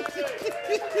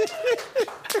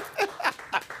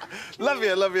 Love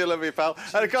you, pal.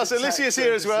 And of course, Alicia's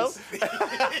here as well.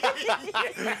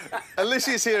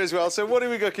 Alicia's here as well. So what are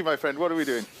we cooking, my friend? What are we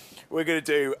doing? We're going to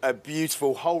do a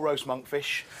beautiful whole roast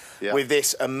monkfish with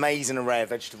this amazing array of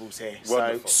vegetables here.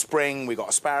 Wonderful. So spring, we've got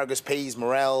asparagus, peas,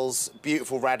 morels,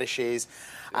 beautiful radishes,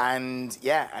 and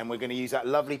we're going to use that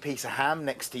lovely piece of ham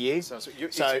next to you. So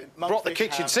brought the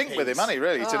kitchen sink with him, hasn't he,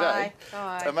 really, today?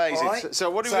 Amazing. Right. So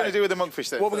what are we going to do with the monkfish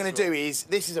then? What we're going to do is,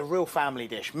 this is a real family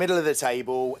dish, middle of the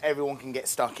table, everyone can get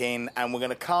stuck in, and we're going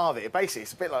to carve it. Basically,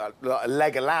 it's a bit like a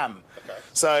leg of lamb. Okay.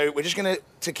 So we're just going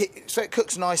so it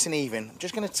cooks nice and even, I'm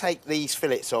just going to take these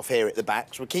fillets off here at the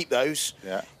back. So we'll keep those.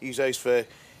 Yeah. Use those for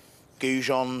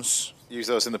goujons. Use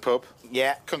those in the pub.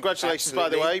 Yeah. Congratulations, by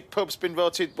the way. Pub's been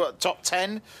voted, what, top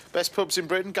 10 best pubs in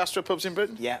Britain, gastropubs in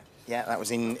Britain? Yeah. Yeah, that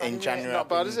was in January. Not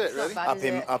bad, is it, really?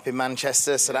 Up in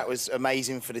Manchester, so that was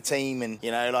amazing for the team. And,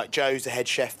 you know, like Joe's the head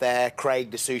chef there,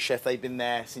 Craig, the sous chef, they've been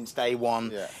there since day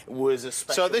one. Yeah. It was a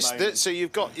special moment. So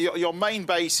you've got your main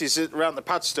base is around the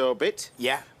Padstow bit.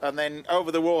 Yeah. And then over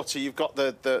the water, you've got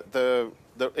the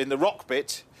in the rock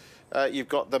bit, you've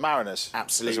got the Mariners.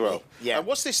 Absolutely. As well. Yeah. And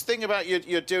what's this thing about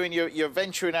you're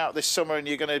venturing out this summer and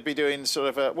you're going to be doing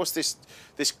sort of what's this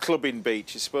clubbing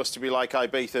beach? It's supposed to be like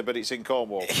Ibiza, but it's in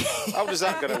Cornwall. How does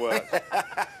that going to work?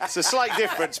 It's a slight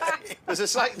difference. There's a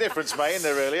slight difference, mate, isn't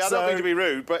there, really? I don't mean to be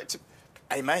rude, but...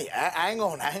 Hey, mate, hang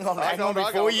on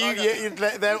before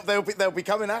they'll be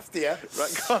coming after you.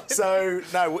 Right, so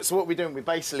what we're doing, we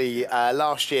basically,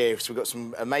 last year, so we've got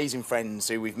some amazing friends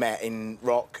who we've met in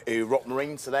Rock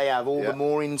Marine, so they have all the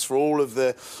moorings for all of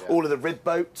the rib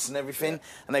boats and everything,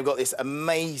 and they've got this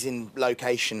amazing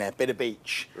location there, bit of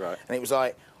beach. Right. And it was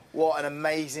like, what an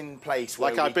amazing place.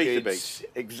 Like Ibiza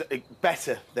Beach?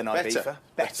 Better than Ibiza.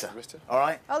 Better. All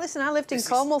right? Oh, listen, I lived in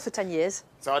Cornwall for 10 years.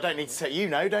 So I don't need to tell you,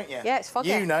 know, don't you? Yeah, it's foggy.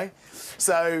 You know.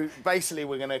 So basically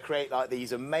we're going to create like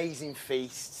these amazing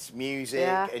feasts, music,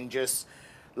 and just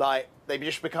like they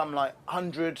just become like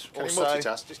 100 Can or you so.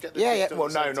 multitask? Just get the Well,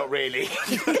 no, not really.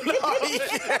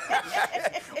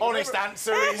 Honest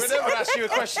answer is... Whenever I ask you a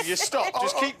question, you stop.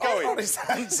 Just keep going. Honest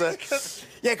answer.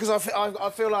 Yeah, because I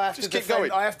feel like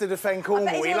I have to defend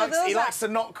Cornwall. He likes to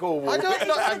not Cornwall.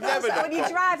 I've never not. When you're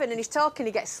driving and he's talking,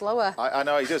 he gets slower. I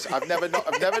know he does. I've never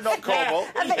not Cornwall.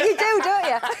 I bet you do, don't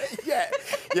you?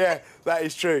 Yeah, that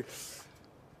is true.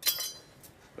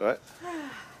 Right.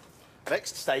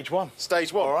 Next. Stage one.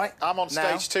 Stage one. All right. I'm on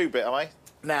stage 2 bit, am I?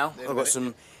 Now, I've got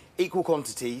some equal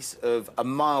quantities of a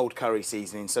mild curry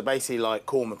seasoning, so basically like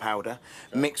korma powder,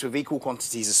 mixed with equal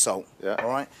quantities of salt. Yeah. All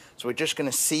right. So we're just going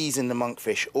to season the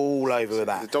monkfish all over with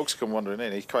that. The dog's come wandering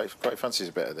in. He quite fancies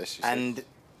a bit of this. And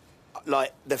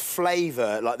like the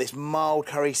flavour, like this mild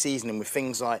curry seasoning with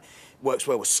things like works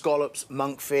well with scallops,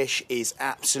 monkfish is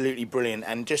absolutely brilliant.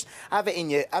 And just have it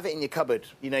in your cupboard.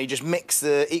 You know, you just mix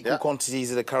the equal quantities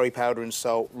of the curry powder and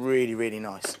salt. Really, really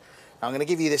nice. Now, I'm going to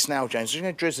give you this now, James. I'm just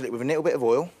going to drizzle it with a little bit of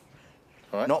oil.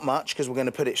 All right. Not much, because we're going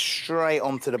to put it straight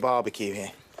onto the barbecue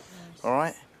here. Nice. All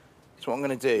right? So what I'm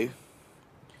going to do,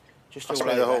 just pass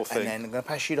me the whole thing. And then I'm going to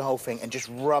pass you the whole thing and just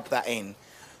rub that in.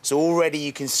 So already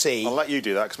you can see... I'll let you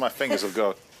do that, because my fingers will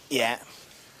go. Yeah.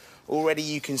 Already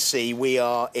you can see we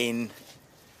are in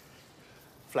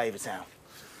Flavour Town.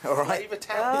 All right? Flavour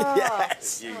Town?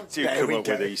 Yes. You do come up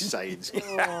with these sayings.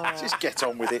 Just get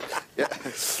on with it. Yeah.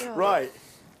 Right.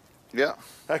 Yeah.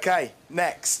 Okay,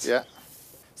 next. Yeah.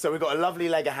 So we've got a lovely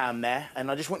leg of ham there, and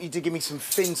I just want you to give me some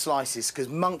thin slices, because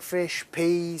monkfish,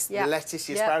 peas, the lettuce,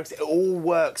 the asparagus, it all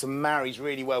works and marries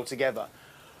really well together.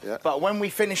 Yeah. But when we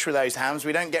finish with those hams,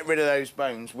 we don't get rid of those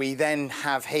bones. We then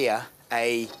have here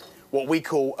what we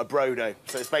call a brodo.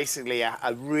 So it's basically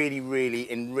a really,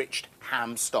 really enriched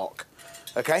ham stock.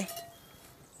 Okay?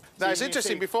 Now, it's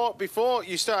interesting, before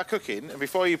you start cooking and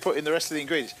before you put in the rest of the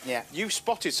ingredients, you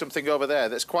spotted something over there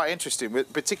that's quite interesting,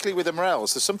 particularly with the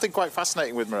morels. There's something quite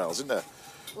fascinating with morels, isn't there?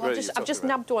 Well, I've just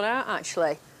nabbed one out,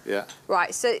 actually. Yeah.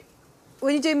 Right, so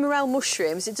when you do morel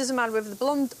mushrooms, it doesn't matter whether the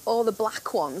blonde or the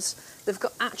black ones, they've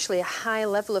got actually a high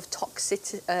level of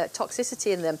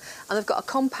toxicity in them, and they've got a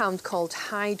compound called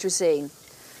hydrazine.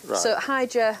 Right. So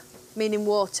hydra meaning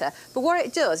water, but what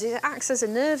it does is it acts as a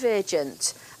nerve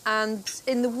agent, and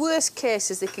in the worst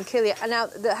cases they can kill you. And now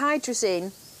the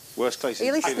hydrazine. Worst cases. Are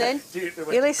you listening?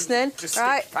 You're listening, Just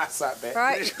right? skip past that bit.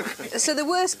 Right. So the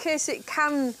worst case it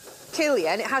can kill you,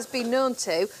 and it has been known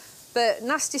to, but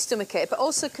nasty stomachache, but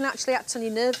also can actually act on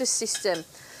your nervous system.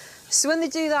 So when they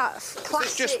do that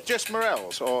classic... Is it just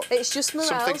morels, or it's just morels.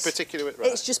 Something particular with... Right.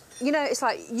 It's just, you know, it's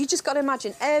like, you just got to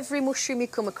imagine every mushroom you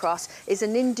come across is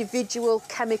an individual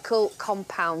chemical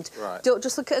compound. Right. Don't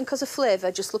just look at them because of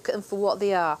flavour, just look at them for what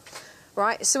they are.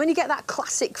 Right? So when you get that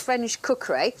classic French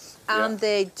cookery, and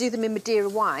they do them in Madeira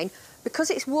wine, because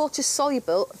it's water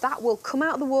soluble, that will come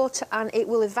out of the water and it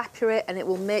will evaporate and it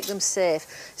will make them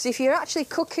safe. So if you're actually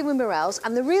cooking with morels,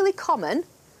 and they're really common,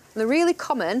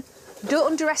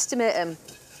 don't underestimate them.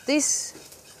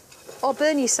 Or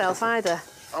burn yourself either.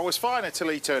 I was fine until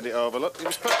he turned it over. Look,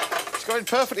 it's going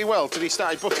perfectly well till he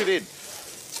started butting in.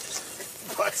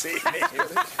 Butting in.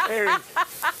 There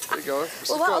you go.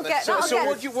 Well, that'll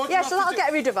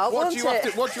get rid of that, won't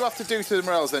it? What do you have to do to the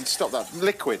morels then to stop that?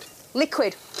 Liquid?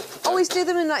 Liquid. Always do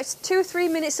them in like 2 or 3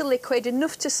 minutes of liquid,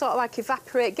 enough to sort of like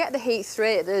evaporate, get the heat through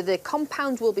it. The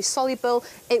compound will be soluble.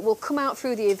 It will come out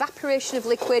through the evaporation of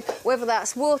liquid, whether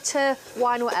that's water,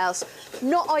 wine, what else.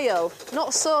 Not oil,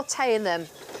 not sautéing them.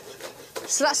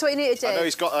 So that's what you need to do.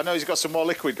 I know he's got some more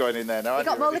liquid going in there now. You've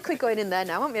got more liquid going in there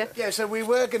now, haven't you? Yeah, so we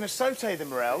were going to sauté the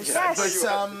morels, yes.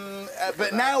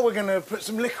 but now we're going to put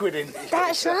some liquid in.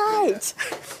 That's right.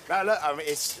 Now look, I mean,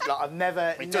 it's like I've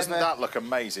never. Doesn't that look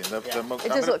amazing? It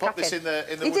does look cracking. This in the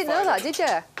You didn't know that, did you?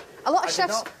 A lot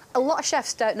of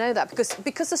chefs don't know that because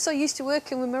they're so used to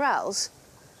working with morels,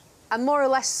 and more or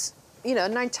less, you know,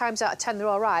 9 times out of 10 they're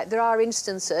all right. There are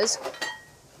instances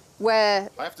where...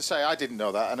 I have to say, I didn't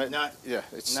know that. And I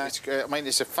mean,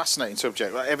 it's a fascinating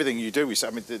subject. Like, everything you do,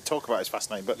 the talk about it is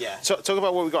fascinating. But talk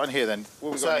about what we got in here then.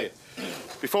 What we got in here?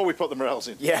 Before we put the morels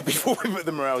in. Yeah, before we put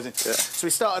the morels in. Yeah. So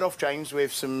we started off, James,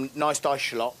 with some nice diced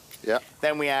shallot. Yeah.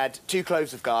 Then we add 2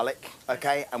 cloves of garlic,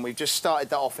 OK? And we've just started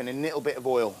that off in a little bit of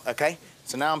oil, OK?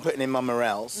 So now I'm putting in my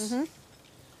morels. Mm-hmm.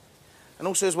 And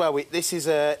also as well, this is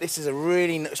a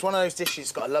really... It's one of those dishes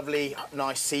that's got a lovely,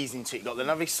 nice seasoning to it. You've got the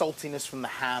lovely saltiness from the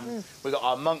ham. We've got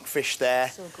our monkfish there.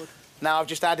 So good. Now I've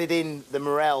just added in the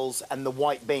morels and the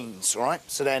white beans, all right?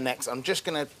 So they're next. I'm just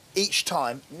going to, each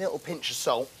time, a little pinch of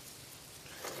salt.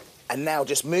 And now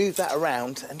just move that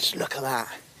around and just look at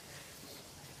that.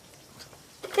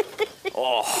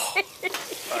 Oh.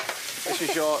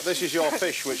 This is your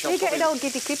fish, which You're getting old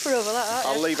giddy keeper over that, aren't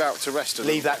you? I'll leave out to rest.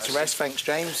 Leave that to rest, thanks,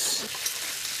 James.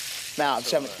 Now, I'm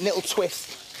just having a little twist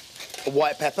of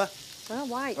white pepper. Oh,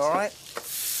 white. All right.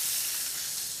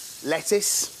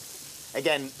 Lettuce.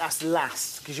 Again, that's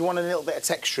last, because you want a little bit of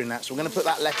texture in that, so we're going to put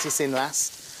that lettuce in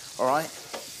last, all right?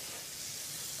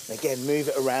 And again, move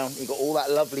it around. You've got all that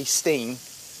lovely steam,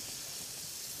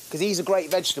 because these are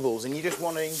great vegetables, and you just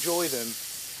want to enjoy them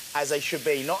as they should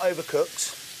be, not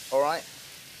overcooked, all right?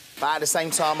 But at the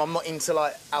same time, I'm not into,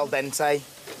 like, al dente.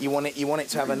 You want it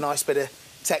to have a nice bit of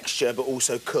texture, but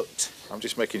also cooked. I'm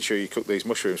just making sure you cook these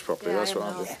mushrooms properly. That's what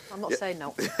I'm doing. I'm not saying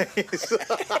no.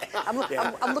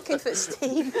 I'm looking for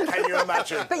steam. Can you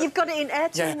imagine? But you've got it in air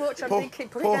too much. I'm thinking,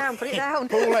 put it down, put it down.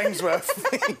 Paul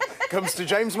Ainsworth comes to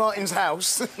James Martin's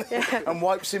house and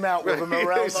wipes him out with a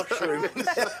morel mushroom.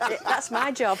 That's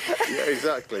my job. Yeah,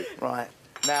 exactly. Right.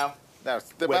 Now about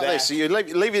this, so you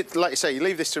leave it, like you say, you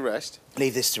leave this to rest.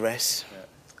 Leave this to rest. Yeah.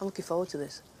 I'm looking forward to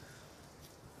this.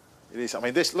 It is. I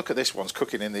mean, look at this one's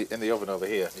cooking in the oven over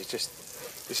here. It's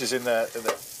just, this is in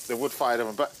the wood-fired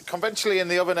oven. But conventionally in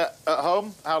the oven at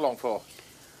home, how long for?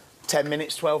 10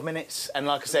 minutes, 12 minutes, and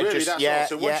like I said, really, just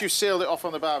that's all. So once you've sealed it off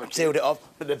on the barbecue, sealed it off.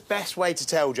 But the best way to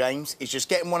tell, James, is just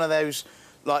getting one of those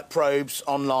like probes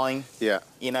online. Yeah.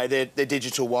 You know, the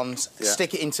digital ones. Yeah.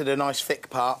 Stick it into the nice thick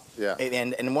part. Yeah. At the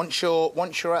end, and once you're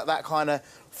at that kind of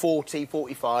 40,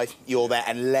 45, you're there,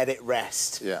 and let it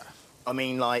rest. Yeah. I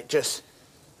mean, like, just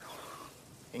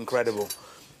incredible.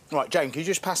 Right, Jane, can you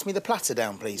just pass me the platter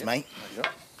down, please, mate? There you go.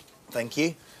 Thank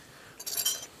you.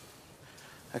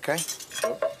 OK.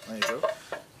 Oh, there you go.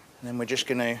 And then we're just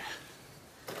going to...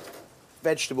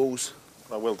 Vegetables.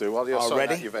 I will do. While you're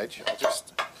sorting out your veg,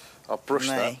 I'll brush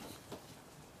that.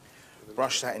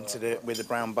 Brush that with the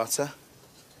brown butter.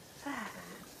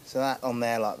 So that on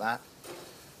there like that.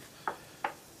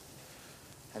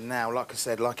 And now, like I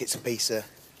said, like it's a piece of...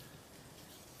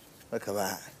 Look at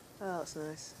that. Oh, that's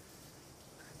nice.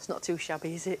 It's not too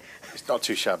shabby, is it? It's not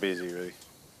too shabby, is it, really?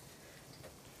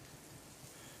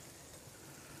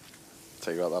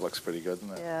 Tell you what, that looks pretty good,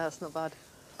 doesn't it? Yeah, that's not bad.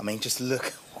 I mean, just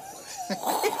look.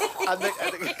 and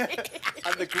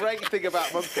the great thing about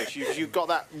monkfish, you've got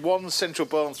that one central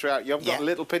bone throughout. You haven't got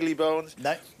little piddly bones.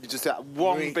 No. You just got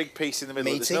one big piece in the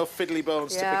middle. Meaty. There's no fiddly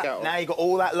bones to pick out. Now you've got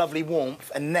all that lovely warmth,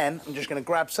 and then I'm just going to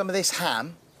grab some of this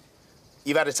ham.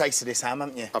 You've had a taste of this ham,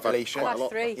 haven't you, Alicia? Quite a lot.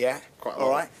 3. Yeah. Quite a lot.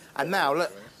 All right. And now,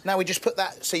 look, now we just put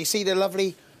that, so you see the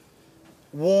lovely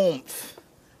warmth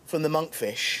from the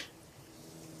monkfish.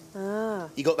 Ah.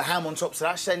 You got the ham on top, so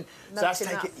that's then,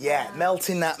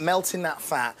 melting that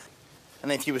fat.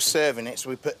 And then if you were serving it,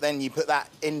 so you put that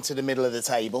into the middle of the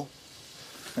table,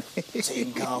 so you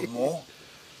can carve more.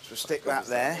 So stick that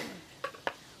there.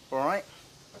 All right.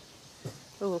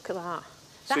 Oh, look at that.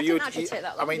 So Take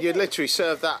that long, I mean, you'd literally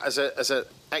serve that as an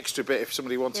extra bit if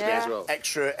somebody wanted it as well.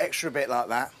 Extra bit like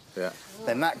that. Yeah.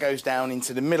 Then that goes down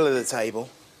into the middle of the table.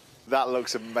 That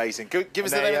looks amazing. Give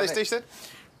us the name of this dish then.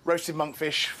 Roasted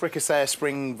monkfish, fricassee,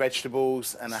 spring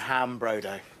vegetables, and a ham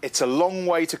brodo. It's a long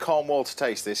way to Cornwall to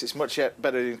taste this. It's much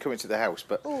better than coming to the house.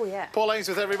 But oh yeah. Paul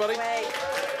Ainsworth, everybody.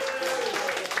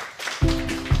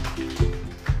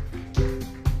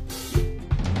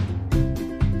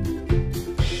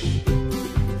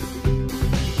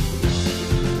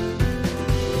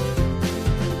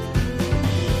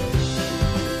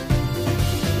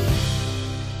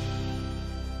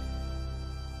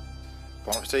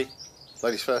 Bon appetit.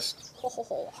 Ladies first.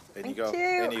 In you go.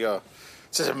 In you go.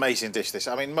 It's an amazing dish, this.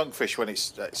 I mean, monkfish, when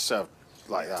it's served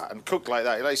like that and cooked like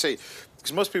that, like you say,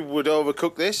 because most people would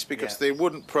overcook this because they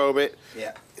wouldn't probe it.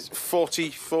 Yeah. It's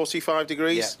 45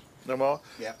 degrees, no more.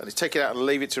 Yeah. And take it out and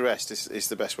leave it to rest is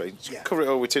the best way. Cover it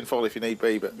over with tin foil if you need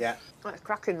be, but... Yeah. That's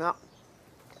cracking, that.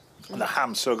 And the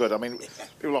ham's so good. I mean,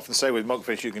 people often say with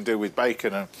monkfish you can do with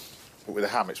bacon, but with the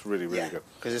ham it's really, really good.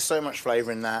 Because there's so much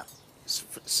flavour in that.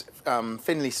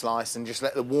 Thinly sliced, and just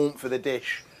let the warmth of the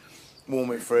dish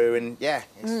warm it through, and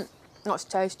That's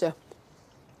tasty.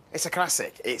 It's a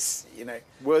classic. It's,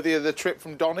 worthy of the trip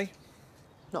from Donny.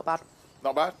 Not bad.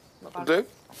 Not bad. Not bad. Do.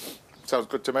 Sounds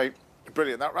good to me.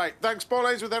 Brilliant. That right. Thanks, Paul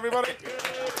Ainsworth, everybody.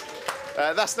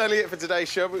 That's nearly it for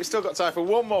today's show, but we've still got time for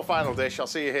one more final dish. I'll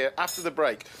see you here after the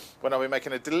break when I'll be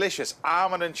making a delicious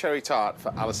almond and cherry tart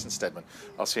for Alison Steadman.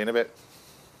 I'll see you in a bit.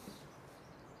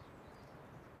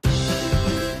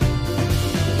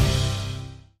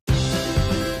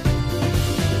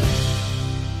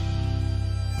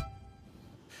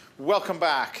 Welcome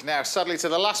back. Now, sadly, to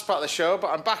the last part of the show, but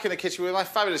I'm back in the kitchen with my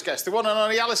fabulous guest, the one and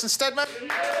only Alison Steadman.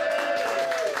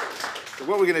 So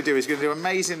what we're going to do is going to do an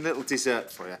amazing little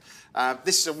dessert for you.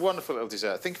 This is a wonderful little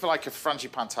dessert. Think of it like a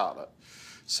frangipane tartlet.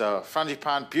 So,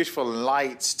 frangipane, beautiful and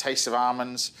light, taste of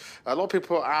almonds. A lot of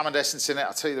people put almond essence in it.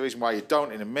 I'll tell you the reason why you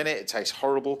don't in a minute. It tastes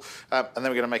horrible. And then we're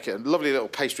going to make it a lovely little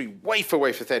pastry,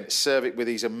 wafer thin. Serve it with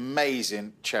these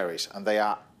amazing cherries, and they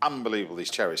are unbelievable,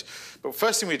 these cherries. But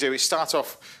first thing we do is start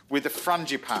off with the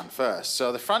frangipane first.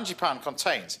 So the frangipane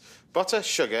contains butter,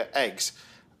 sugar, eggs,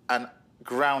 and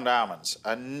ground almonds,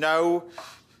 and no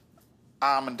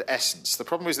almond essence. The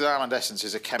problem with the almond essence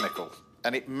is a chemical,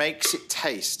 and it makes it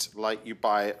taste like you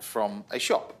buy it from a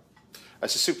shop,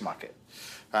 as a supermarket.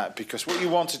 Because what you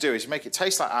want to do is make it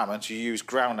taste like almonds, you use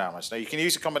ground almonds. Now, you can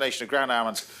use a combination of ground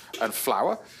almonds and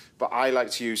flour, but I like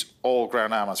to use all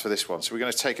ground almonds for this one. So we're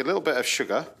going to take a little bit of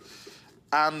sugar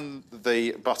and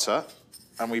the butter,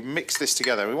 and we mix this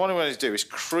together. What we want to do is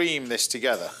cream this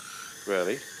together,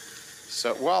 really.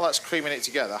 So while that's creaming it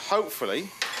together, hopefully,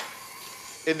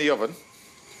 in the oven,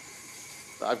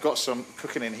 I've got some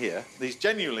cooking in here. These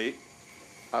genuinely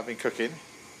have been cooking.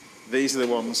 These are the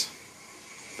ones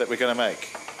that we're going to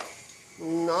make.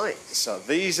 Nice. So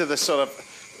these are the sort of...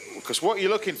 Because what you're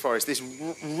looking for is this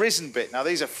risen bit. Now,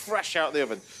 these are fresh out of the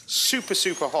oven, super,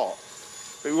 super hot.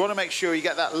 But we want to make sure you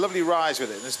get that lovely rise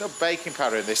with it. And there's no baking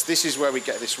powder in this. This is where we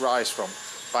get this rise from,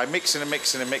 by mixing and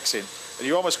mixing and mixing. And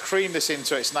you almost cream this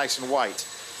into it's nice and white.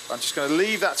 I'm just going to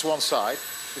leave that to one side,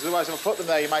 because otherwise if I put them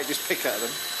there, you might just pick at them.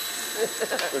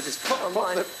 We'll just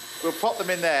pop them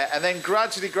in there, and then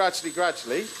gradually,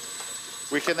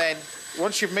 we can then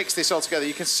once you've mixed this all together,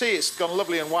 you can see it's gone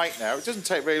lovely and white now. It doesn't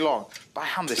take very long. By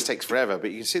hand, this takes forever,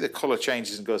 but you can see the colour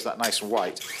changes and goes that nice and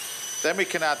white. Then we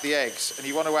can add the eggs, and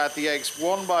you want to add the eggs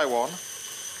one by one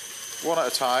at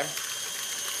a time,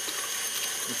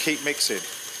 and keep mixing.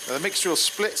 Now, the mixture will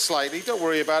split slightly. Don't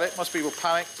worry about it. Most people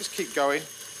panic. Just keep going.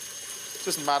 It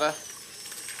doesn't matter.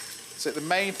 So the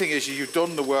main thing is you've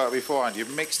done the work beforehand.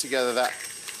 You've mixed together that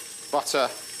butter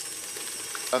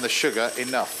and the sugar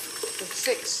enough.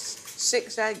 Six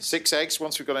eggs. 6 eggs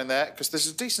once we've got in there, because there's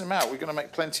a decent amount. We're going to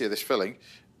make plenty of this filling.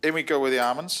 In we go with the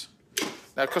almonds.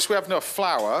 Now, because we have no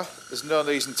flour, there's no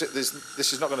reason to,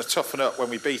 this is not going to toughen up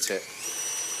when we beat it.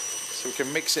 So we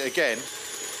can mix it again.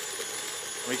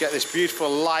 And we get this beautiful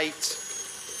light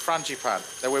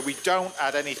frangipan. Now, where we don't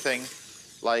add anything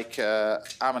like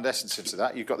almond essence into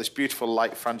that, you've got this beautiful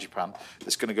light frangipan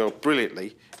that's going to go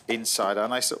brilliantly inside our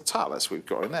nice little tartlets we've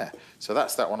got in there. So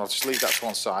that's that one. I'll just leave that to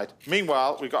one side.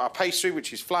 Meanwhile, we've got our pastry,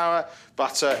 which is flour,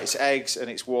 butter, it's eggs, and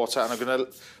it's water. And I'm going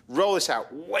to roll this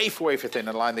out wafer thin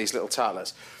and line these little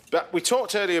tartlets. But we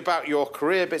talked earlier about your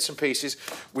career bits and pieces.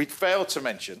 We failed to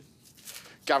mention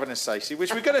Gavin and Stacey,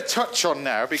 which we're going to touch on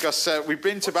now because we've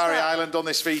been to Barry Island on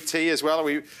this VT as well.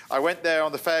 I went there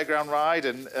on the fairground ride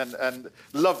and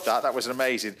loved that. That was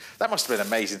amazing. That must have been an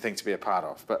amazing thing to be a part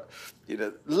of. But you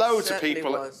know, loads of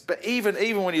people. Was. But even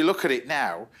when you look at it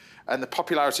now and the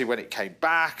popularity when it came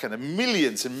back and the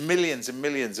millions and millions and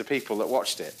millions of people that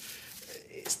watched it,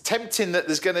 it's tempting that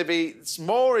there's going to be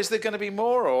more. Is there going to be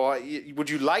more, or would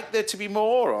you like there to be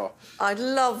more? Or I'd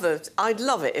love it. I'd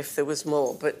love it if there was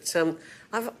more. But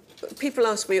people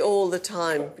ask me all the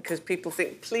time because people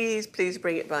think, please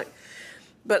bring it back.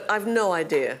 But I've no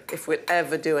idea if we'll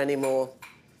ever do any more.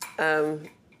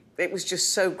 It was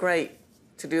just so great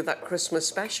to do that Christmas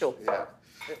special. Yeah.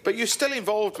 But you're still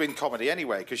involved in comedy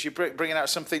anyway, because you're bringing out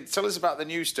something. Tell us about the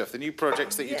new stuff, the new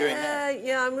projects that you're doing now.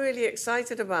 Yeah, I'm really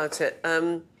excited about it.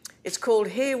 It's called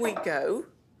Here We Go.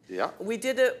 Yeah. We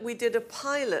did a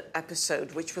pilot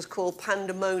episode which was called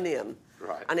Pandemonium.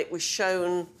 Right. And it was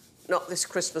shown not this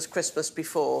Christmas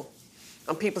before.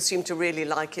 And people seemed to really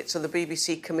like it, so the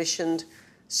BBC commissioned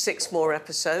 6 more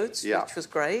episodes, which was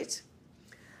great.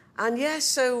 And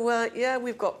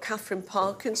we've got Catherine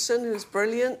Parkinson, who's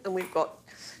brilliant, and we've got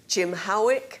Jim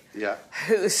Howick,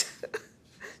 who's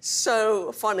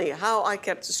so funny. How I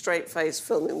kept a straight face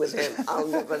filming with him, I'll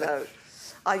never know.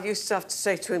 I used to have to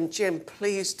say to him, Jim,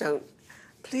 please don't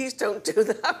do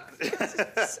that.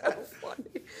 It's so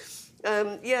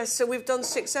funny. So we've done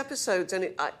 6 episodes, and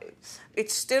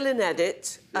it's still in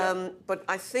edit, but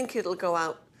I think it'll go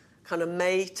out kind of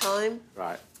May time.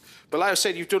 Right. But like I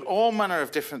said, you've done all manner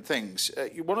of different things.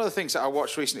 One of the things that I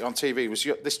watched recently on TV was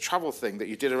this travel thing that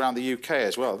you did around the UK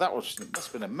as well. Must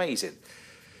have been amazing.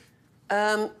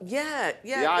 The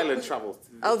island travel.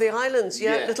 Oh, the islands,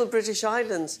 Little British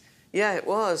Islands. Yeah, it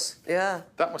was, yeah.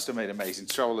 That must have made amazing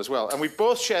travel as well. And we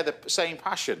both share the same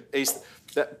passion, is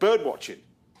that bird watching.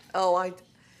 Oh,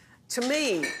 to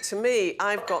me,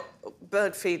 I've got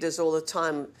bird feeders all the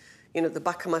time, you know, the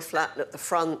back of my flat and at the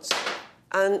front.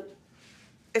 And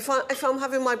if I'm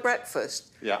having my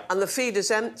breakfast and the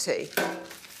feeder's empty,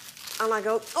 and I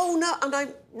go, oh no, and I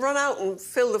run out and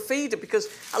fill the feeder because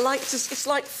I like to, it's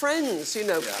like friends, you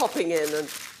know, popping in, and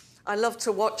I love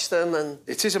to watch them. And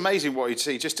it is amazing what you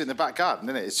see just in the back garden,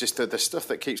 isn't it? It's just the stuff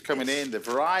that keeps coming in, the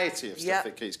variety of stuff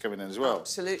that keeps coming in as well.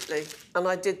 Absolutely. And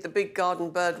I did the big garden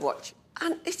bird watch.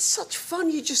 And it's such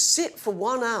fun. You just sit for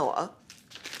 1 hour,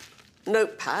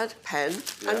 notepad, pen,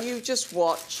 and you just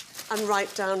watch and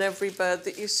write down every bird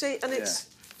that you see. And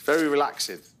it's very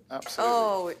relaxing. Absolutely.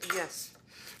 Oh, yes.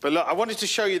 But look, I wanted to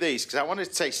show you these because I wanted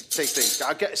to taste these.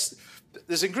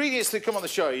 There's ingredients that come on the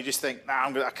show. You just think,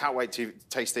 I can't wait to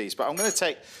taste these. But I'm going to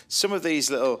take some of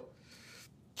these little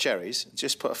cherries and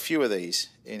just put a few of these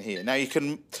in here. Now you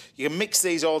can mix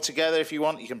these all together if you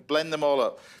want. You can blend them all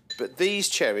up. But these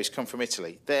cherries come from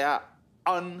Italy. They are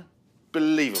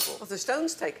unbelievable. Well, the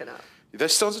stone's taken out. The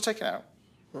stones are taken out.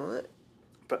 All right.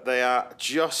 But they are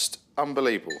just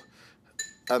unbelievable.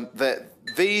 And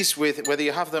these, whether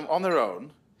you have them on their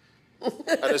own,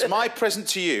 and as my present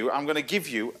to you, I'm going to give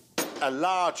you a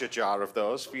larger jar of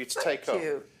those for you to take up. Thank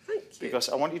you. Because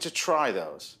I want you to try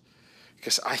those.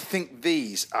 Because I think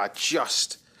these are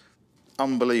just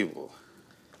unbelievable.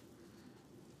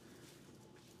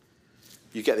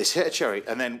 You get this hit of cherry,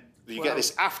 and then you get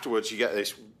this afterwards, you get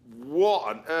this, what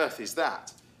on earth is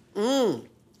that? Oh,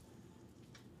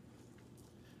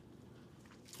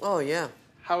 yeah.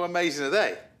 How amazing are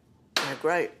they? They're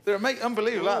great. They're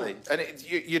unbelievable, aren't they? And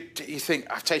you think,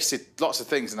 I've tasted lots of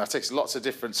things and I've tasted lots of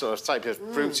different sort of types of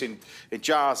fruits in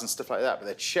jars and stuff like that, but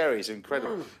their cherries are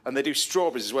incredible. And they do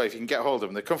strawberries as well, if you can get hold of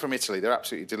them. They come from Italy, they're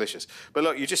absolutely delicious. But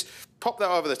look, you just pop that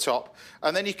over the top,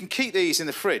 and then you can keep these in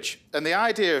the fridge. And the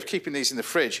idea of keeping these in the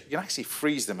fridge, you can actually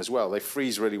freeze them as well. They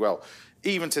freeze really well.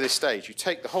 Even to this stage, you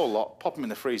take the whole lot, pop them in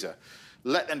the freezer,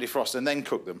 let them defrost, and then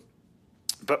cook them.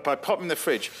 But by popping in the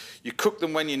fridge, you cook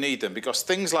them when you need them, because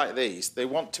things like these, they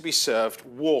want to be served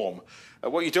warm.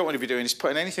 What you don't want to be doing is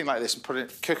putting anything like this and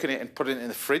cooking it and putting it in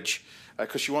the fridge,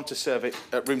 because you want to serve it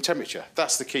at room temperature.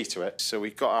 That's the key to it. So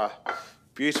we've got our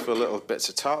beautiful little bits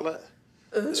of tartlet.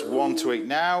 There's 1 to eat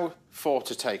now, 4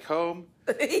 to take home.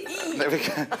 There we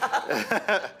go.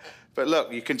 But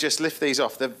look, you can just lift these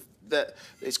off.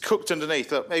 It's cooked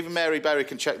underneath. Look, even Mary Berry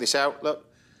can check this out. Look.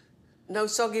 No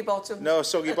soggy bottom. No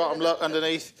soggy bottom, look,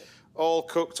 underneath. All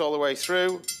cooked all the way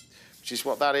through, which is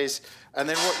what that is. And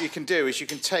then what you can do is you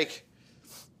can take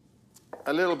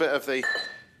a little bit of the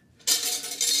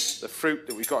fruit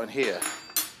that we've got in here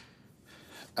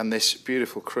and this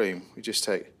beautiful cream. We just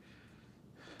take...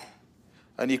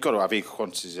 And you've got to have equal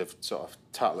quantities of sort of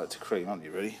tartlet to cream, haven't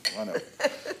you, really? Why not?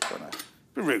 It'd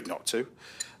be rude not to.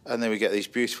 And then we get these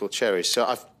beautiful cherries. So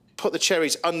I've put the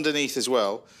cherries underneath as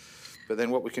well. But then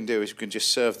what we can do is we can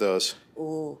just serve those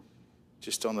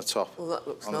just on the top, that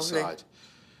looks on lovely. the side.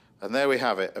 And there we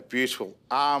have it, a beautiful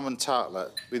almond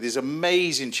tartlet with these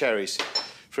amazing cherries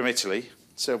from Italy,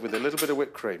 served with a little bit of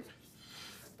whipped cream.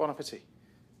 Bon appetit.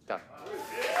 Done.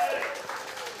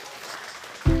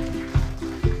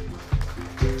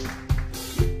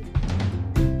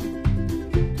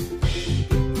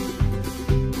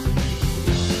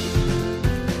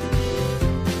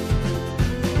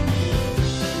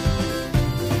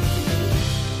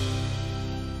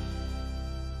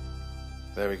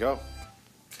 There we go.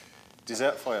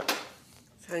 Dessert for you.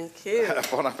 Thank you.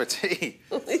 Bon appetit.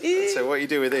 So what you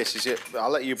do with this is I'll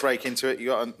let you break into it. You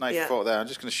got a knife and fork there. I'm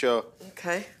just going to show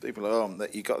people at home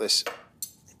that you got this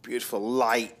beautiful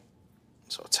light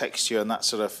sort of texture and that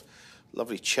sort of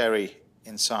lovely cherry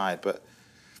inside. But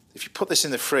if you put this in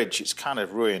the fridge, it's kind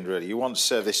of ruined, really. You want to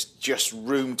serve this just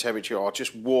room temperature or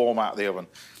just warm out of the oven.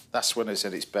 That's when it's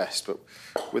at its best. But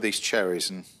with these cherries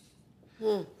and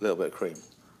a little bit of cream.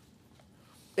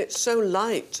 It's so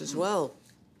light as well.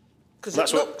 Because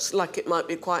it looks like it might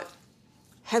be quite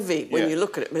heavy when you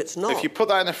look at it, but it's not. If you put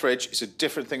that in the fridge, it's a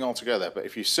different thing altogether. But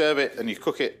if you serve it and you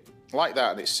cook it like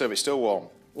that and it's still warm,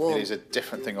 it is a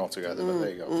different thing altogether. But there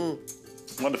you go.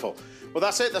 Wonderful. Well,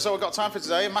 that's it. That's all we've got time for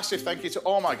today. A massive thank you to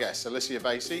all my guests, Alicia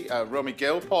Basie, Romy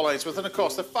Gill, Paul Ainsworth, and of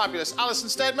course the fabulous Alison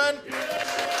Steadman.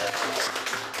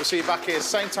 We'll see you back here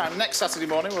same time next Saturday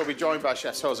morning. We'll be joined by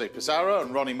chefs Jose Pizarro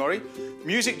and Ronnie Murray.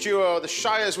 Music duo The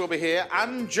Shires will be here,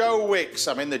 and Joe Wicks.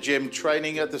 I'm in the gym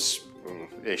training at the...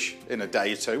 ish, in a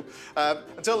day or two.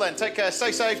 Until then, take care,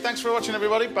 stay safe. Thanks for watching,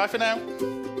 everybody. Bye for now.